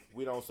 people.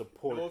 We don't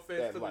support no offense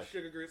that to the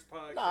Sugar Grits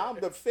podcast. Nah,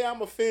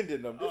 I'm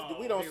offending them.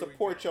 We don't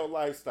support your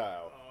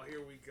lifestyle. Oh,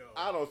 here we go.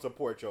 I don't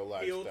support your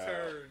lifestyle. Heel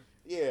turn.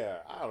 Yeah,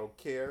 I don't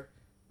care.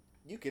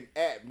 You can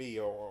at me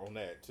on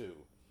that too.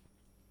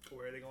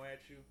 Where are they gonna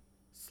at you?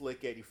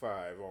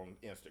 Slick85 on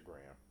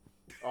Instagram.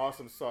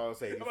 Awesome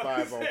Sauce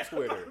 85 on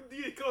Twitter.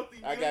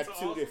 I got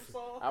two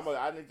different. I'm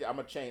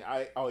gonna change.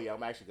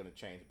 I'm actually gonna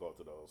change both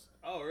of those.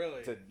 Oh,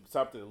 really? To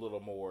something a little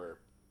more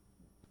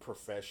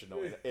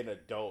professional and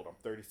adult. I'm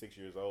 36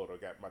 years old. I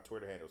got my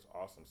Twitter handle is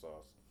Awesome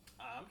Sauce.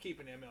 I'm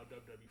keeping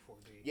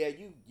MLWW4D. Yeah,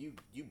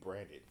 you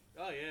branded.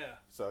 Oh yeah.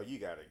 So you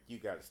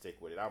gotta stick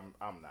with it. I'm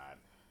not.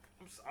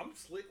 I'm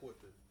slick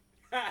with it.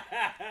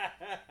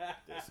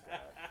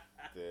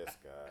 This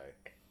guy.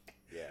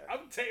 Yeah.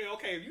 I'm taking.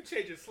 Okay, if you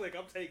change it slick,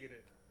 I'm taking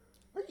it.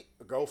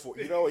 Go for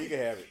it. You know what? You can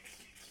have it.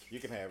 You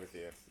can have it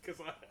then. Because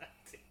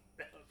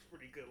that was a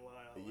pretty good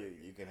line.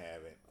 You can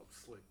have it. I'm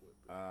slick with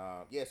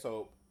it. Yeah.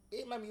 So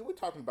we're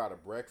talking about a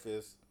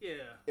breakfast.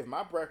 Yeah. If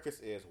my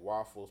breakfast is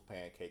waffles,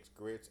 pancakes,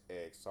 grits,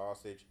 eggs,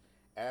 sausage,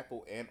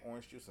 apple, and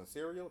orange juice and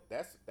cereal,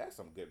 that's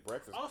some good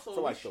breakfast. Also,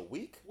 for like the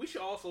week. We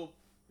should also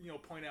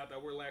point out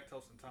that we're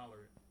lactose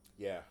intolerant.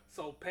 Yeah.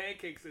 So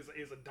pancakes is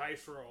a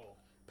dice roll.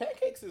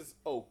 Pancakes is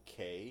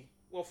okay.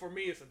 Well, for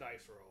me, it's a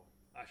dice roll.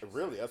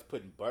 Really, us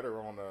putting butter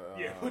on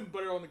the putting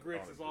butter on the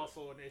grits is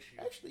also an issue.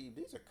 Actually,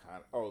 these are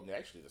kind of.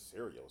 Actually, the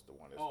cereal is the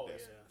one.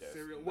 That's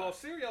cereal. Well,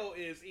 cereal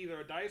is either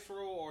a dice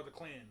roll or the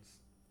cleanse.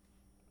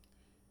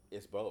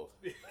 It's both.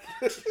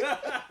 That's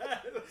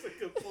a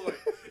good point.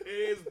 It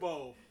is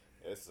both.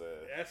 That's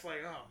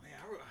like, oh man,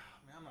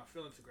 I'm not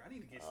feeling too good. I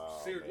need to get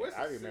some cereal.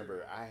 I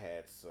remember I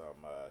had some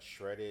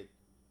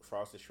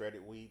frosted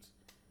shredded wheats.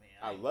 Man,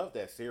 I love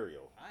that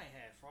cereal.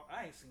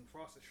 I ain't seen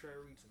frosted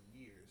shredded wheats in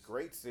years.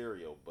 Great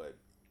cereal, but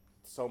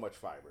so much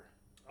fiber.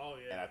 Oh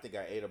yeah. And I think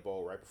I ate a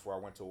bowl right before I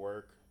went to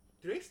work.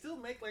 Do they still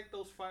make like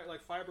those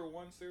Fiber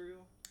One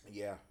cereal?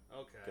 Yeah.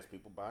 Okay. Because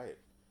people buy it,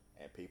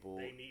 and people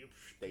need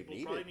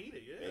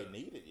it. Yeah. They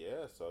need it.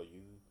 Yeah. So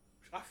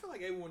I feel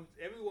like everyone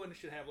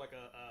should have like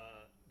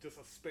just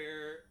a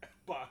spare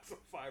box of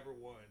Fiber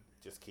One.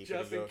 Just keep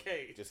it in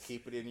case. Just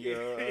keep it in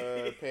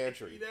your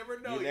pantry. You never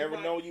know. You never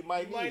know. You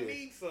might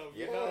need some.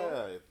 You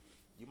know?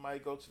 You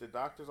might go to the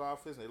doctor's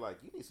office and they're like,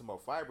 "You need some more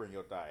fiber in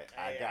your diet."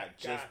 Hey, I got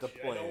just the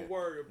plan. Don't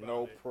worry about it.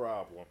 No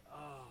problem.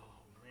 Oh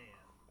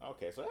man.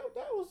 Okay, so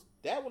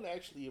that one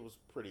actually it was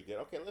pretty good.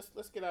 Okay,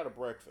 let's get out of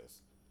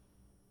breakfast.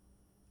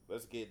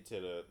 Let's get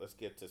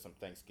to some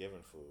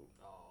Thanksgiving food.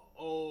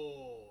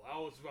 Oh, I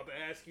was about to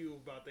ask you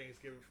about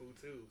Thanksgiving food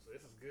too. So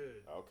this is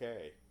good.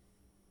 Okay.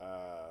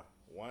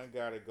 One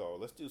gotta go.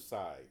 Let's do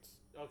sides.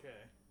 Okay.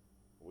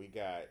 We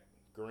got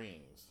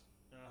greens.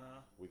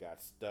 We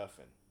got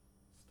stuffing.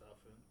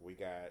 We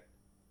got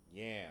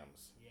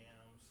yams.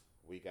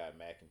 We got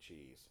mac and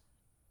cheese.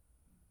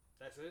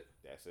 That's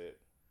it?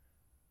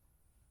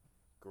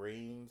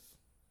 Greens,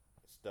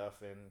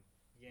 stuffing,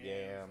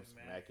 yams,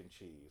 mac and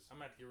cheese. I'm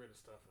going to get rid of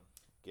stuffing.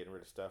 Getting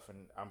rid of stuffing?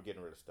 I'm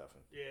getting rid of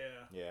stuffing.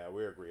 Yeah. Yeah,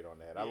 we're agreed on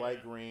that. Yeah. I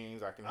like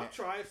greens. I've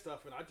tried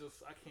stuffing. I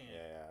can't.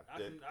 Yeah.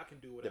 I can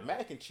do it. The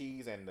mac and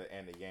cheese and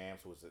the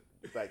yams was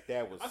like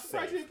that was I'm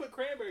surprised you didn't put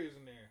cranberries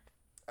in there.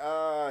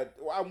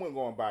 Well, I wouldn't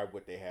go and buy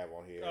what they have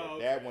on here. Oh,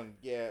 okay. That one,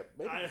 yeah.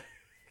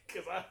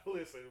 Because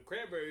listen,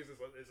 cranberries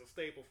is a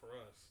staple for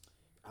us.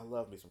 I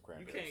love me some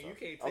cranberry sauce. You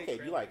can't take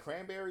Okay, you like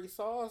cranberry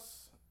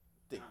sauce?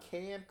 The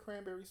canned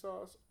cranberry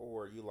sauce?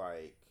 Or you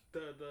like...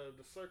 The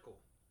circle.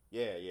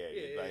 Yeah.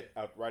 Like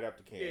right out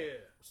the can.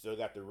 Yeah. Still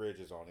got the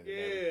ridges on it and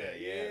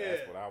everything. Yeah,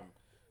 that's what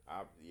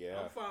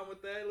I'm fine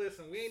with that.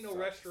 Listen, we ain't no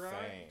restaurant.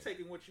 You're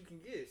taking what you can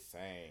get.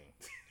 Same.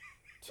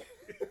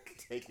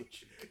 Take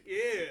what you can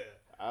get.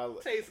 Yeah.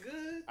 Tastes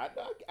good.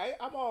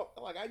 I'm all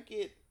like I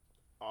get,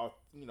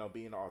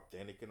 being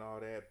authentic and all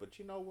that, but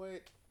you know what?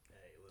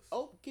 Hey,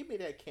 listen. Give me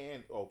that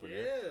can opener.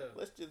 Yeah.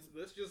 Let's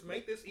just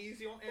make this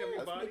easy on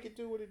everybody. Let's make it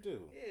do what it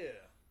do. Yeah.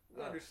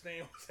 We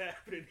understand what's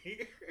happening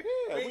here.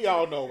 Yeah, we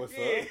all know what's up.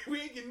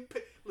 We ain't getting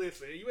paid.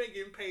 Listen, you ain't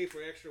getting paid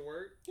for extra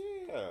work.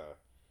 Yeah.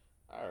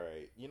 All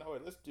right. You know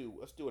what? Let's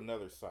do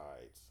another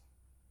sides,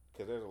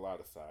 because there's a lot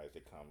of sides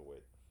that come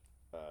with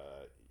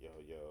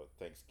your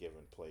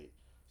Thanksgiving plate.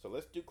 So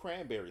let's do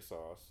cranberry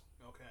sauce.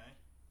 Okay.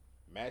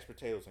 Mashed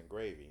potatoes and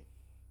gravy.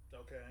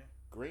 Okay.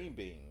 Green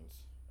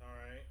beans. All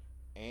right.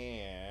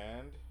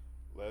 And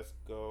let's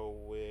go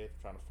with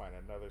trying to find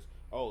another.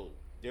 Oh,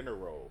 dinner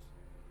rolls.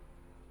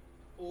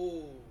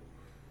 Ooh.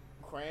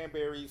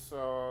 Cranberry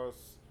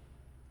sauce.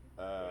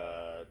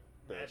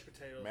 Mashed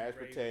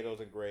potatoes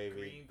and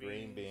gravy.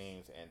 Green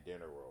beans and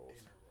dinner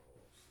rolls.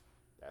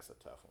 That's a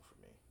tough one for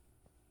me.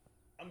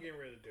 I'm getting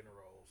rid of dinner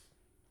rolls.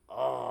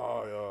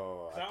 Oh,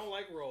 yo. I don't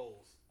like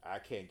rolls. I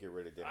can't get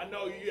rid of dinner rolls. I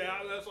know you.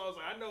 Yeah, that's what I was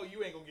like. I know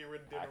you ain't gonna get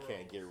rid of dinner rolls. I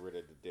can't get rid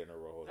of the dinner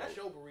rolls. That's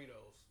your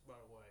burritos, by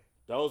the way.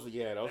 Those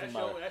are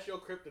my. That's your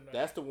kryptonite.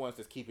 That's the ones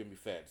that's keeping me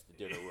fat. It's the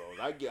dinner rolls.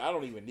 I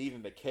don't even need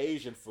an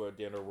occasion for a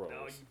dinner rolls.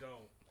 No, you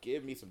don't.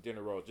 Give me some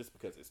dinner rolls just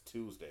because it's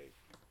Tuesday.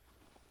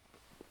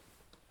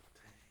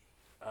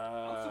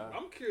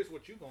 I'm curious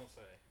what you gonna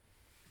say.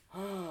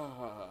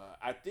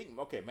 I think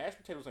mashed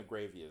potatoes and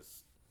gravy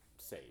is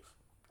safe.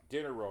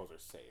 Dinner rolls are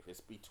safe.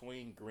 It's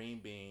between green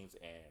beans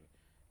and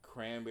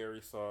cranberry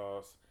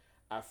sauce.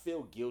 I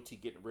feel guilty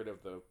getting rid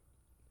of the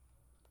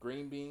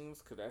green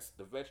beans because that's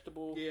the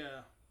vegetable.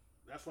 Yeah,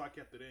 that's why I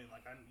kept it in.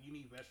 Like you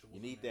need vegetables.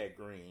 You need that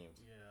greens.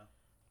 Yeah,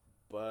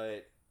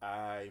 but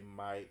I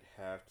might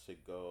have to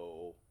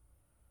go.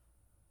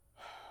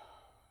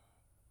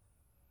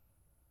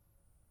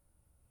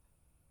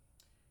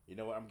 You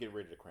know what? I'm getting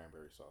rid of the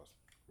cranberry sauce.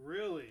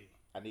 Really?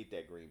 I need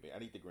that green bean. I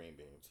need the green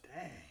beans.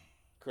 Dang.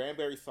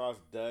 Cranberry sauce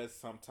does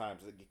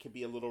sometimes. It can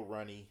be a little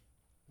runny.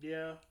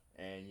 Yeah.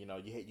 And you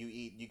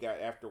got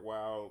after a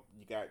while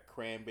you got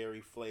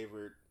cranberry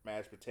flavored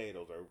mashed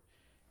potatoes or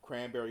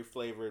cranberry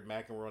flavored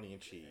macaroni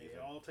and cheese. It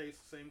all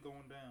tastes the same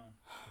going down.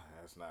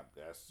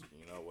 That's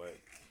you know what.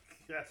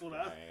 That's what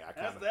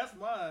that's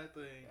my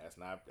thing. That's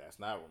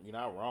not you're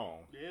not wrong.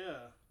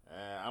 Yeah.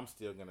 I'm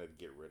still gonna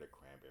get rid of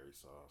cranberry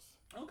sauce.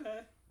 Okay.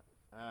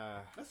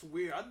 That's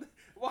weird. I'm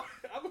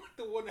like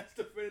the one that's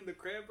defending the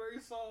cranberry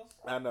sauce.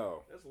 I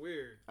know. That's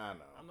weird. I know.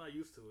 I'm not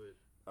used to it.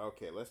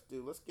 Okay,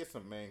 let's get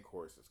some main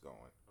courses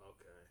going.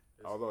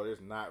 Okay. Although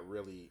there's not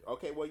really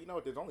well, you know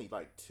what? There's only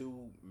like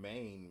two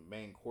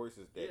main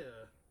courses that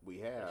we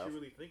have. That you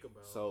really think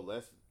about.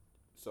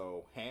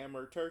 So ham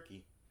or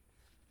turkey?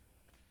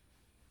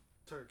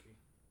 Turkey.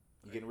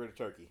 You getting rid of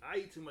turkey? I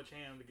eat too much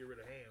ham to get rid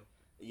of ham.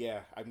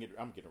 Yeah, I'm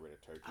getting rid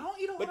of turkey. I don't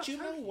eat a lot of turkey.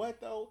 But you know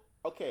what though?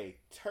 Okay,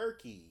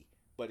 turkey,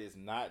 but it's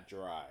not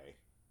dry,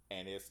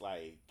 and it's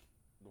like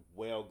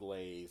well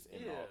glazed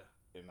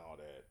and all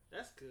that.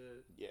 That's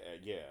good.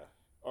 Yeah.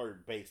 Or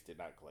basted,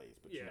 not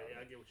glazed. But yeah,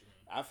 I get what you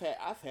mean.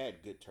 I've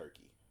had good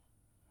turkey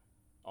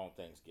on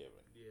Thanksgiving.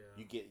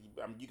 Yeah.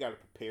 You got to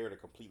prepare it a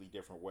completely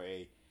different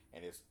way,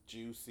 and it's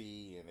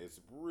juicy and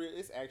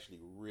it's actually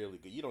really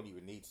good. You don't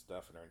even need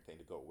stuffing or anything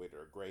to go with it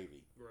or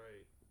gravy.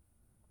 Right.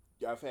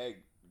 I've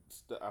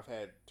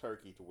had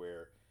turkey to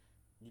where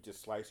you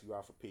just slice you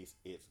off a piece.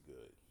 It's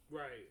good.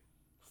 Right.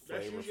 Flavorful.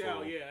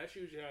 That's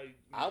usually how you.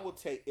 I would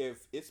take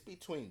if it's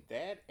between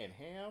that and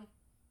ham.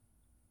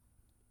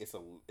 It's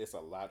a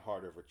lot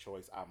harder of a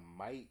choice. I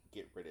might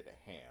get rid of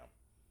the ham,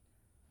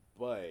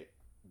 but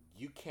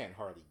you can't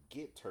hardly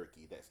get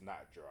turkey that's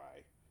not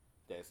dry,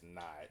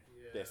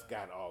 that's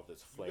got all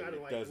this flavor.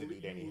 It doesn't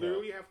need any help. You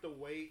literally have to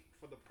wait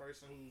for the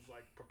person who's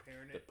like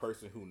preparing it. The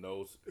person who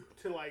knows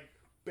to like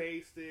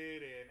baste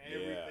it and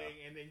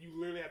everything, and then you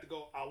literally have to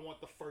go. I want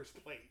the first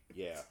plate.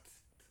 Yeah.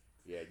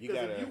 You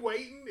gotta. If you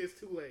waiting, it's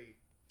too late.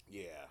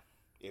 Yeah.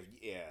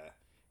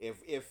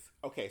 If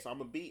okay, so I'm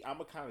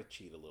gonna kind of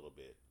cheat a little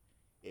bit.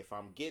 If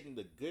I'm getting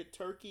the good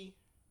turkey,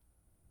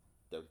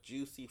 the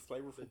juicy,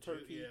 flavorful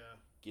turkey,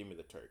 give me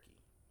the turkey.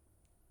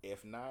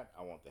 If not,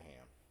 I want the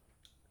ham.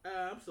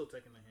 I'm still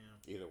taking the ham.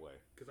 Either way,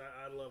 because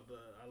I love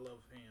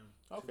ham.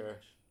 Okay, too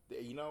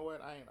much. You know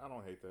what? I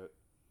don't hate that.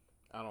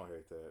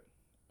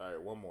 All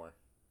right, one more.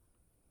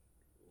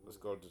 Let's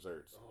go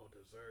desserts. Oh,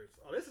 desserts.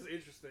 Oh, this is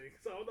interesting.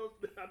 So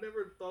I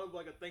never thought of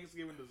like a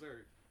Thanksgiving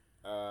dessert.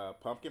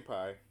 Pumpkin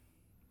pie.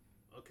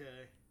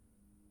 Okay.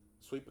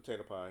 Sweet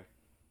potato pie.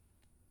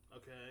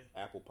 Okay.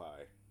 Apple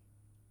pie.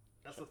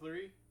 That's the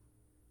 3?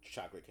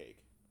 Chocolate cake.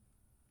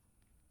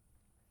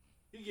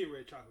 You can get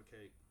rid of chocolate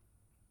cake.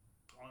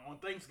 On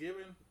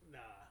Thanksgiving? Nah.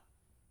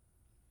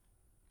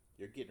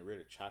 You're getting rid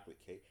of chocolate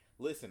cake?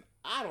 Listen,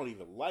 I don't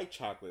even like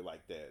chocolate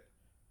like that.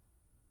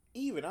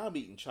 Even I'm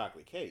eating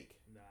chocolate cake.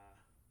 Nah.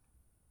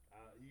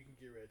 You can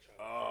get rid of chocolate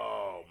cake.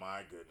 Oh,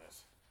 my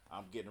goodness.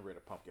 I'm getting rid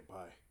of pumpkin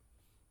pie.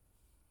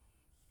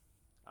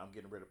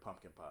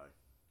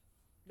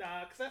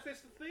 Nah, because that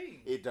fits the theme.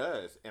 It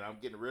does, and I'm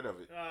getting rid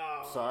of it.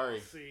 Oh,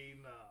 sorry. See,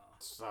 no.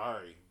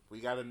 Sorry. We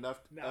got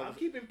enough. I'm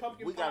keeping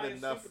pumpkin pie and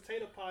sweet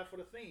potato pie for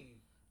the theme.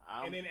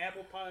 And then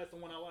apple pie is the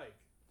one I like.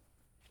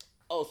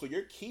 Oh, so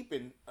you're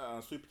keeping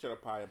sweet potato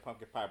pie and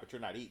pumpkin pie, but you're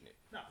not eating it?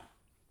 No.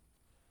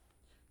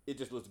 It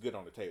just looks good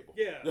on the table.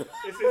 Yeah,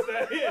 it's just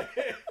that. Yeah.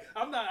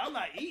 I'm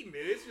not eating it.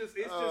 It's just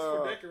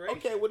for decoration.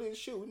 Okay, well then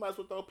shoot, we might as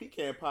well throw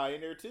pecan pie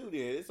in there too.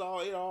 Then it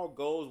all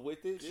goes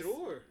with it.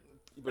 Sure,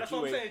 but that's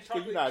what I'm saying.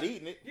 Chocolate, you're not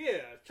eating it.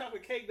 Yeah,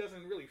 chocolate cake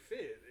doesn't really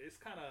fit. It's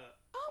kind of.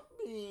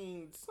 I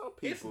mean, some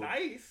people. It's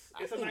nice.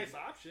 It's a nice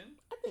option.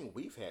 I think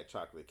we've had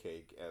chocolate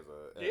cake as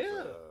a.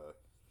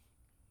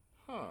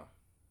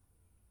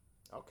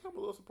 Okay, I'm a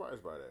little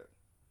surprised by that.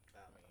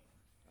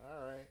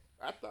 All right,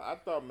 I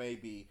thought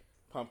maybe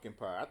pumpkin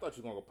pie. I thought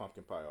you were gonna go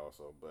pumpkin pie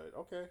also, but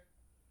okay.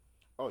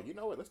 Oh, you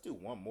know what? Let's do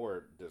one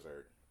more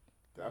dessert.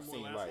 I've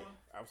seen.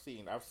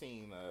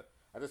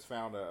 I just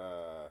found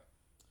a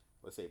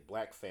let's say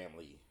black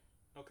family.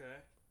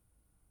 Okay.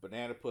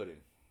 Banana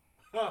pudding.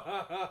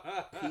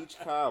 Peach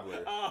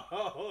cobbler.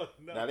 Oh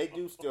no! Now they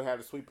do still have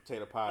the sweet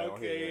potato pie on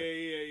here.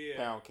 Yeah.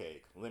 Pound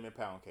cake, lemon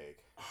pound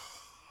cake.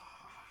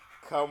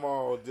 Come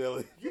on,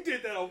 Dillon. You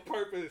did that on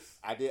purpose.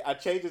 I did. I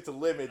changed it to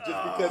lemon just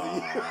because of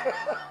you.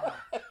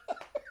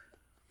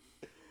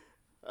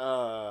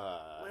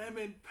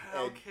 Lemon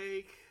pound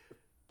cake.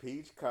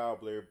 Peach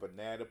cobbler,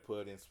 banana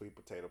pudding, sweet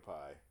potato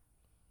pie.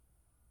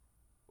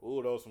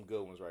 Ooh, those some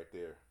good ones right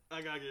there.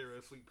 I gotta get rid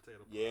of sweet potato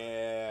pie.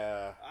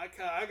 Yeah. I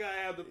gotta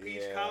have the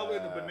peach cobbler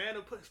and the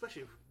banana pudding,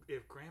 especially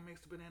if Graham makes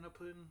the banana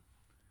pudding.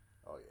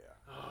 Oh yeah.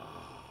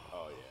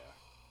 Oh yeah.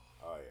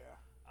 Oh yeah.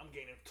 I'm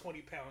gaining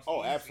 20 pounds. Oh,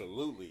 easy.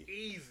 Absolutely.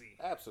 Easy.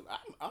 Absolutely.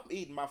 I'm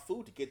eating my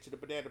food to get to the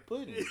banana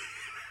pudding.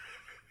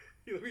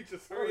 Let me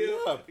just hurry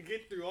up and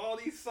get through all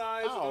these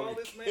sides and all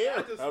this, man.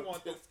 I just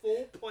want the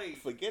full plate.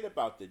 Forget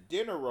about the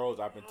dinner rolls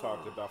I've been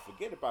talking about.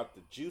 Forget about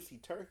the juicy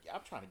turkey.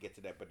 I'm trying to get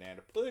to that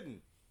banana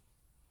pudding.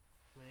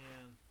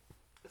 Man,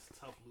 it's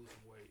tough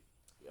losing weight.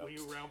 When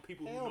you're around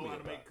people who know how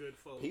to make good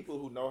food. People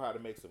who know how to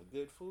make some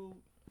good food.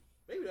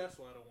 Maybe that's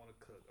why I don't want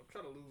to cook. I'm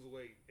trying to lose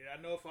weight. And I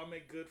know if I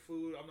make good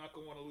food, I'm not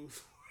going to want to lose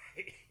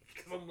weight.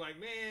 Because I'm like,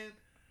 man,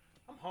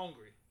 I'm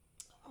hungry.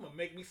 I'm going to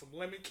make me some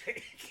lemon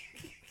cake.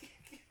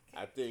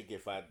 I think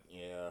if that's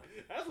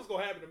what's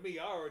gonna happen to me.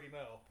 I already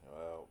know.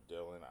 Well,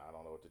 Dillon, I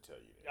don't know what to tell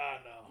you.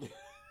 I know.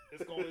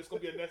 It's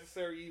gonna be a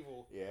necessary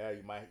evil. Yeah,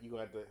 you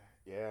gonna have to.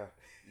 Yeah,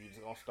 you just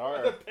gonna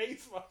start. I have to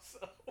pace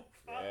myself.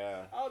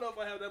 Yeah. I don't know if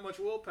I have that much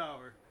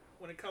willpower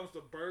when it comes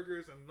to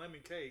burgers and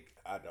lemon cake.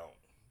 I don't.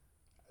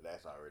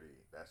 That's already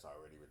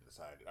been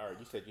decided. All right,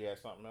 you said you had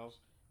something else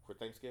for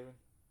Thanksgiving?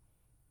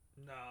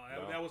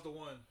 No, that was the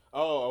one.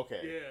 Oh,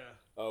 okay.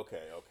 Yeah.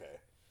 Okay.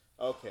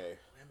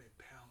 Lemon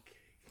pound cake.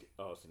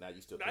 Oh, so now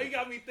you still. Now you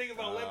got me thinking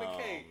about lemon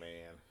cake. Oh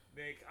man,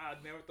 Nick, I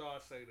never thought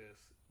I'd say this.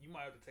 You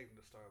might have to take me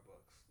to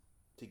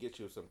Starbucks to get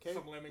you some cake.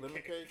 Some lemon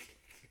cake.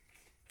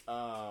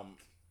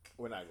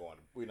 We're not going.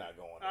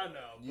 I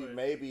know.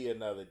 Maybe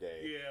another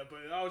day. Yeah,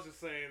 but I was just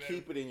saying that.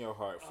 Keep it in your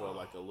heart for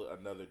like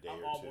another day or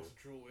two. I'm almost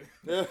drooling.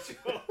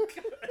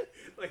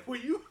 Like when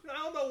I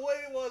don't know what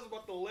it was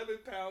about the lemon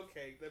pound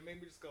cake that made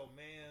me just go,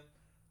 man,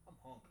 I'm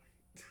hungry.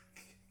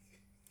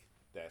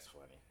 That's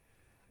funny.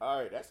 All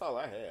right, that's all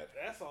I had.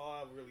 That's all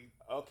I really.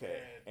 Okay.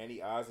 had.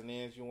 Any odds and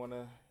ends you want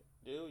to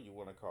do? You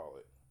want to call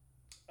it?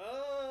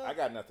 I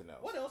got nothing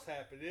else. What else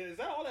happened? Is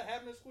that all that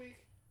happened this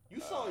week? You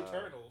saw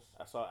Eternals.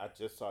 I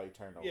just saw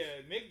Eternals.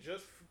 Yeah, Nick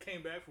just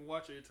came back from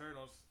watching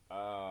Eternals.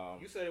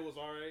 You said it was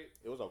all right.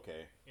 It was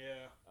okay.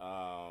 Yeah.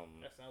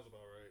 That sounds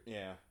about right.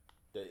 Yeah.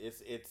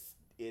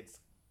 It's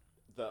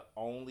the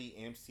only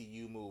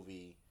MCU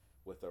movie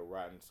with a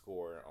rotten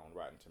score on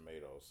Rotten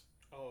Tomatoes.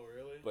 Oh,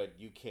 really? But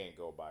you can't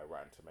go by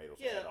Rotten Tomatoes.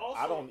 Yeah.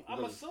 Also,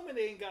 I'm assuming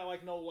they ain't got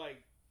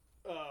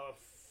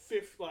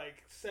fifth,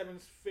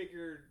 seventh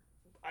figure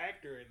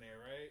actor in there,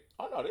 right?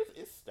 Oh no,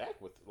 it's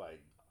stacked with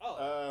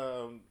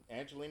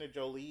Angelina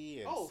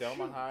Jolie and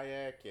Selma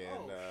Hayek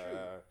and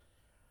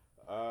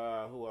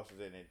who else is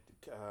in it?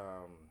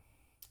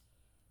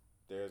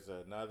 There's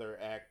another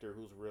actor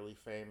who's really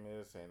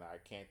famous, and I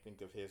can't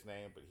think of his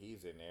name, but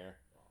he's in there.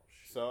 Oh,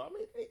 shoot. So I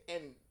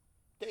mean,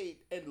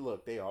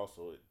 they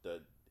also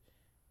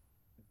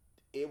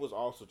it was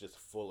also just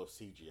full of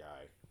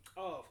CGI.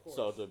 Oh, of course.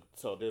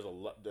 So there's a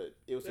lot.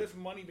 There's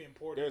money being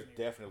poured. There's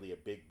definitely a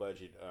big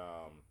budget.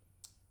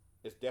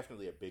 It's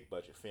definitely a big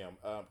budget film.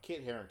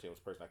 Kit Harington was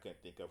a person I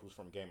couldn't think of, who's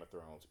from Game of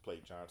Thrones. He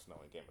played Jon Snow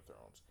in Game of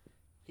Thrones.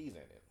 He's in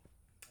it.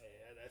 Yeah,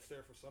 that's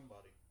there for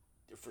somebody.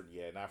 Not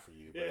for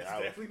you. Yeah, but it's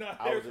definitely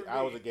not there for me.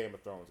 I was a Game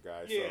of Thrones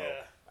guy.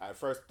 Yeah.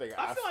 So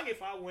I feel like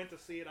if I went to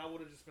see it, I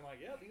would have just been like,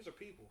 yeah, these are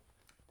people.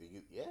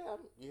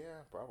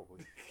 Yeah,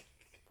 probably.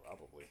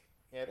 Probably.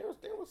 Yeah,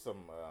 there was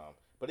some,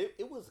 but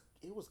it was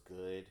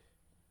good.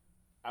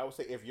 I would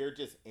say if you're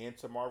just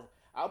into Marvel,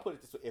 I'll put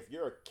it this way: if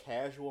you're a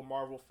casual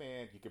Marvel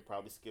fan, you can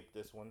probably skip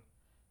this one.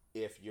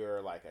 If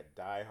you're like a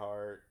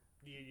diehard,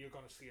 you're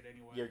gonna see it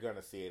anyway. You're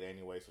gonna see it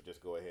anyway, so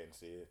just go ahead and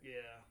see it.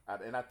 Yeah,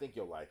 and I think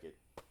you'll like it.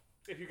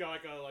 If you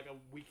got like a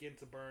weekend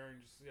to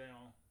burn, just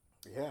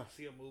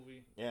see a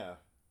movie. Yeah,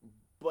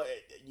 but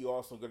you're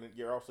also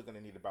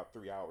gonna need about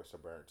 3 hours to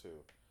burn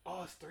too.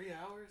 Oh, it's 3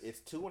 hours? It's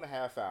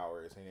 2.5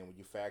 hours, and then when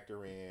you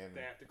factor in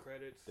the after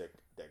credits,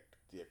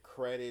 the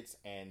credits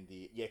and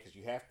because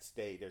you have to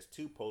stay. There's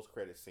 2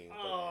 post-credit scenes.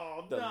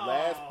 Oh, the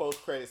last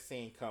post-credit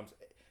scene comes.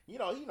 You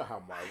know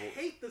how Marvel. I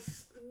hate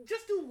this.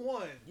 Just do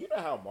one. You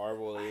know how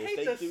Marvel is. I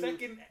hate the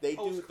second. They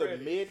do the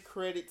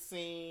mid-credit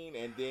scene,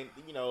 and then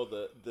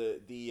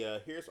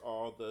the here's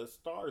all the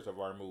stars of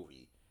our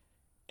movie,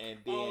 and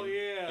then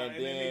and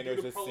then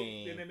there's a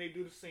scene, and then they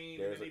do the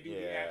scene, and then they do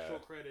the actual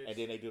credits, and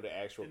then they do the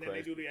actual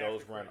credits.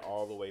 Those run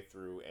all the way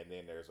through, and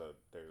then there's a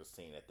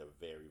scene at the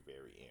very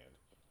end.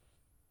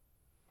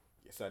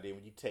 So then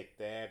when you take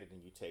that, and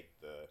then you take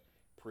the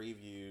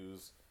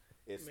previews.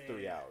 It's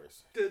 3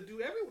 hours. Does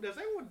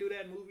everyone do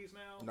that in movies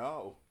now?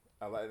 No,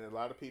 a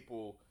lot of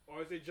people.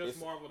 Or is it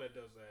just Marvel that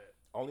does that?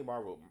 Only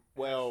Marvel.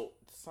 Well,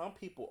 some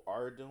people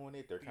are doing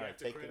it. They're kind of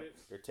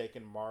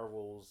taking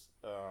Marvel's.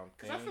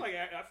 Because I feel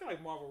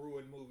like Marvel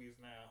ruined movies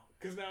now.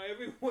 Because now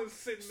everyone's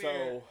sitting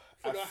there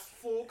for the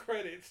full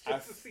credits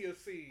just to see a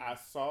scene. I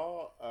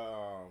saw.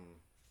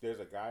 There's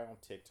a guy on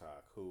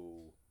TikTok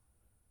who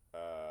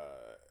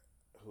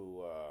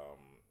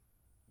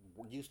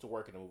used to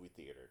work in a movie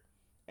theater.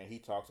 And he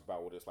talks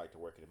about what it's like to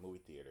work in a movie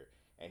theater.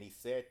 And he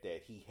said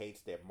that he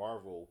hates that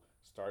Marvel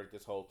started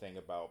this whole thing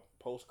about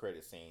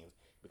post-credit scenes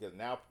because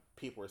now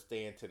people are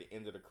staying to the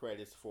end of the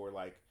credits for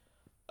like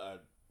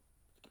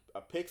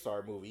a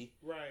Pixar movie,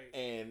 right?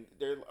 And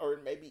or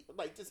maybe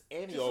like just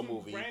any old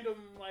movie, random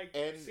like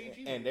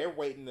CG, and they're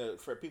waiting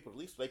for people at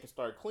least so they can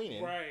start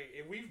cleaning, right?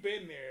 And we've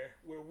been there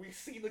where we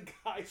see the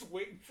guys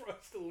waiting for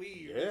us to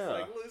leave. Yeah. It's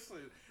like,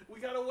 listen, we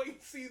gotta wait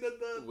and see the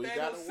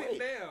Thanos sit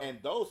down.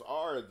 And those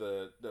are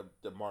the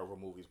Marvel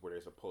movies where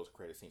there's a post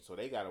credit scene, so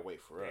they gotta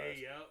wait for us.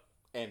 Yep.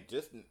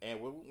 And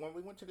when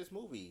we went to this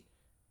movie,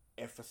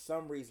 and for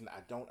some reason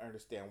I don't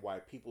understand why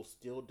people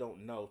still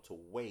don't know to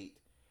wait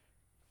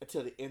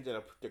until the end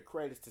of the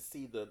credits to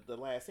see the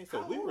last scene.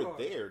 So we were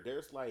there.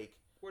 There's like,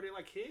 were they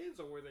like kids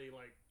or were they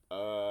like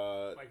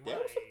there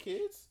were some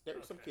kids. There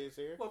were some kids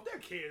there. Well, if they're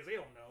kids, they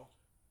don't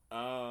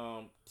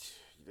know.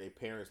 Their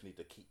parents need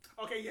to keep.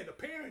 Okay, yeah, the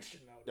parents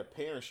should know. The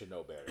parents should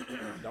know better.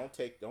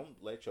 Don't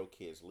let your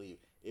kids leave.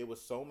 It was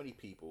so many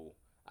people.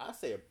 I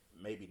say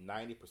maybe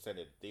 90% of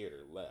the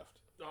theater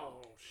left.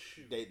 Oh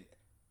shoot.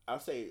 I'll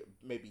say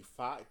maybe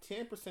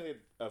 10%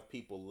 of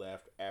people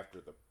left after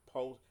the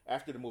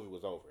movie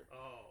was over.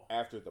 Oh.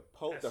 After the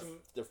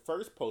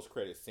first post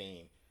credit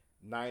scene,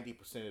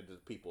 90% of the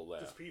people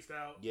left. Just pieced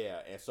out. Yeah,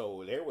 and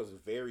so there was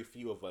very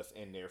few of us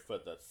in there for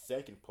the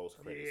second post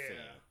credit scene.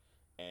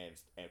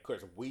 And of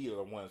course we are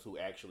the ones who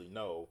actually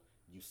know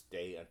you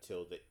stay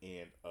until the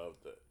end of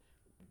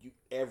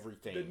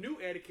everything. The new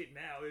etiquette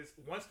now is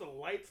once the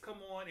lights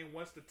come on and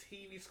once the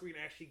TV screen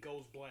actually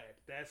goes black,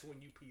 that's when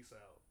you peace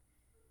out.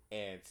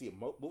 And see,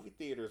 movie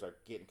theaters are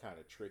getting kind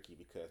of tricky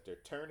because they're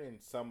turning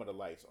some of the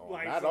lights on.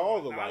 Not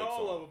all the lights on. Not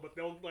all of them, but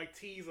they'll like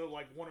tease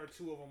like one or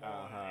two of them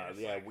on.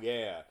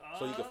 Yeah.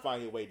 So you can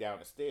find your way down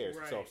the stairs.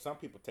 Right. So some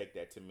people take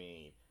that to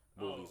mean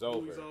movie's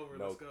over. Movie's over.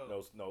 Let's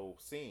go. No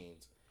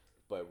scenes.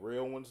 But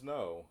real ones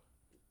know.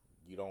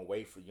 You don't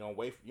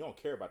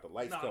care about the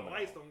lights coming on. No,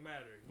 lights don't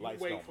matter.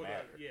 Lights don't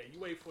matter. You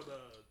wait for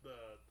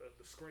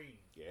the screen.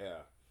 Yeah.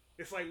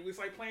 It's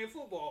like playing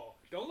football.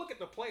 Don't look at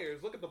the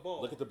players. Look at the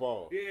ball. Look at the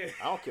ball. Yeah.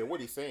 I don't care what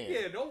he's saying.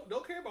 Yeah.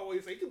 Don't care about what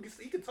he's saying. You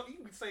can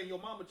be saying your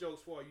mama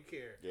jokes for all you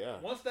care. Yeah.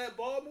 Once that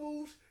ball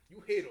moves,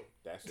 you hit him.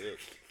 That's it.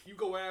 You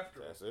go after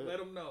him. That's it. Let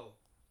him know.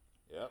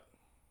 Yep.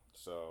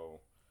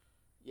 So,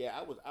 yeah,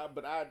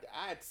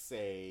 I'd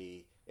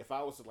say if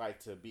I was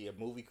like to be a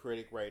movie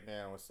critic right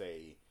now and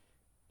say,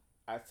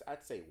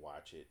 I'd say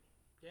watch it.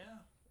 Yeah.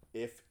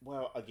 If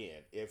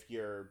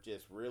you're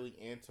just really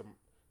into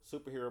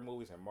superhero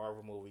movies and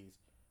Marvel movies,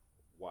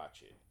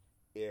 watch it.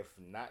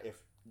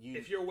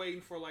 If you're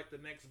waiting for like the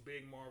next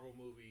big Marvel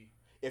movie,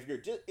 if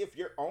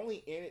you're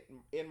only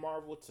in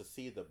Marvel to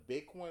see the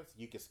big ones,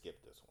 you can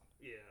skip this one.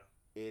 Yeah,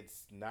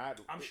 it's not.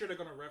 I'm sure they're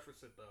gonna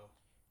reference it though.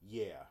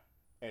 Yeah,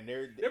 and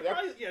they're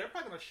probably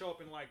gonna show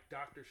up in like a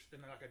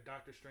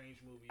Doctor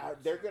Strange movie.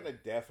 They're gonna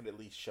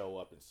definitely show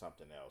up in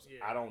something else.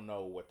 Yeah. I don't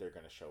know what they're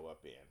gonna show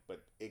up in,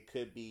 but it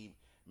could be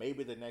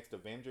maybe the next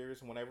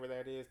Avengers, whenever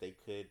that is. They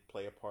could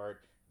play a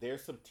part.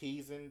 There's some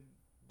teasing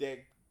that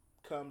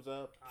comes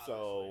up,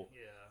 so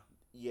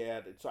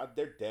so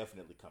they're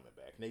definitely coming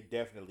back. And they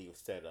definitely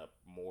set up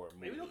more movies.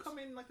 Maybe they'll come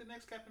in like the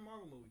next Captain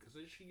Marvel movie because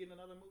is she getting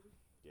another movie?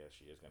 Yeah,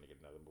 she is going to get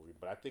another movie,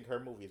 but I think her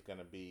movie is going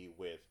to be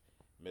with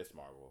Miss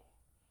Marvel.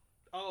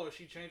 Oh, is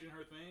she changing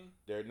her thing?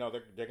 They're going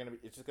to be.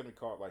 It's just going to be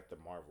called like the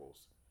Marvels.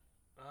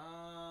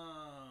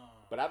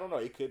 Oh. But I don't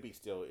know. It could be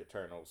still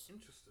Eternals.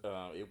 Interesting.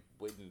 It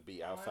wouldn't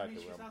be outside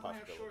the realm of possibility. She's not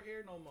going to have short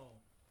hair no more.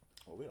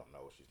 Well, we don't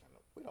know what she's gonna.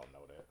 We don't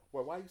know that.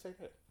 Well, why you say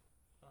that?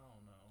 I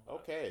don't know.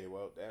 Okay,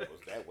 well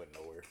that went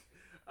nowhere.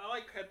 I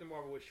like Captain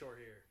Marvel with short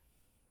hair.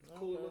 It's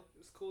cool.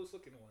 It's the coolest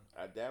looking one.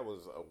 That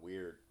was a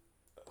weird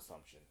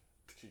assumption.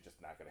 She's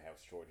just not gonna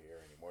have short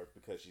hair anymore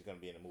because she's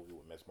gonna be in a movie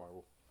with Miss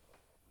Marvel.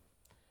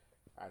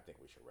 I think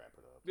we should wrap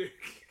it up.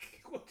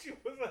 What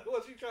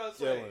you trying to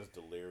say? Dillon's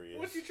delirious.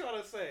 What you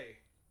trying to say?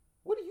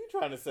 What are you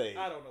trying to say?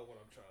 I don't know what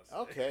I'm trying to say.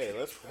 Okay,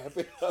 let's wrap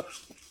it up.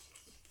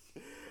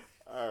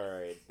 All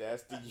right,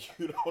 that's the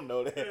You Don't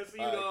Know That podcast. That's the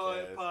You Don't Know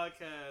That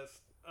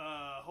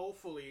podcast.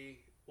 Hopefully,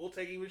 We'll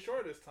take even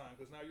shorter this time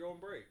because now you're on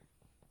break.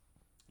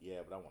 Yeah,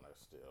 but I want to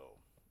still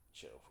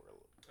chill for a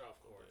little. Of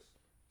course. Bit.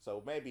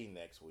 So maybe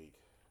next week.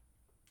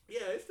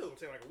 Yeah, it's still gonna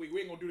take like a week.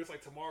 We ain't gonna do this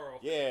like tomorrow.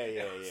 Yeah.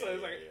 So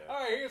it's like, all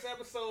right, here's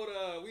episode.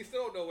 We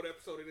still don't know what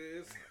episode it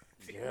is.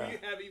 Yeah. We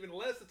have even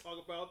less to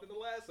talk about than the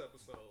last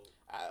episode.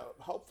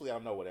 Hopefully, I'll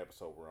know what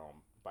episode we're on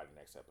by the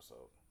next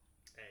episode.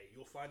 Hey,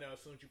 you'll find out as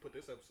soon as you put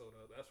this episode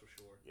up. That's for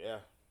sure. Yeah.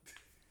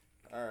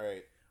 All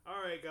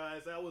right,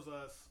 guys, that was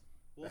us.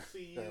 We'll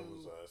see you. That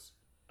was us.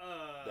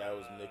 That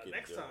was Nick and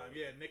next Dillon. time.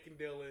 Yeah, Nick and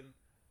Dillon.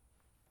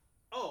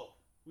 Oh,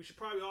 we should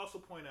probably also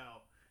point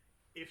out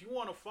if you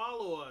want to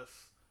follow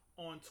us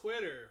on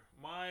Twitter,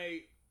 my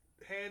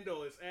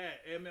handle is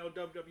at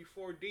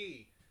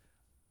MLWW4D.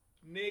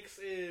 Nick's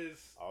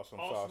is Awesome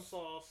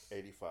Sauce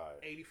 85.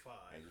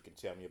 And you can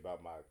tell me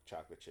about my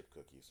chocolate chip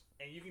cookies.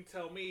 And you can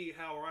tell me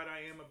how right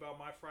I am about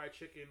my fried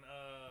chicken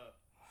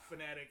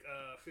fanatic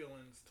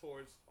feelings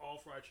towards all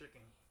fried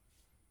chicken.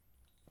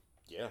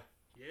 Yeah.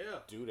 Yeah.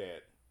 Do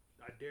that.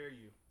 I dare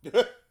you.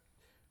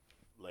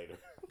 Later.